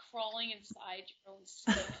 like, crawling inside your own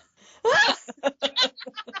skin? I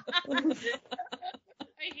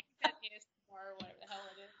hate that ASMR or whatever the hell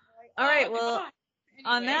it is. Like, all right, well, anyway.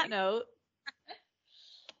 On that note,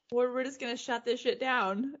 we're just going to shut this shit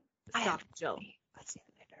down. Stop, Jill.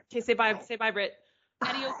 Okay, say bye. Say bye, Britt.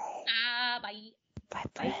 Adios. Bye. Bye.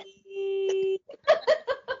 Bye.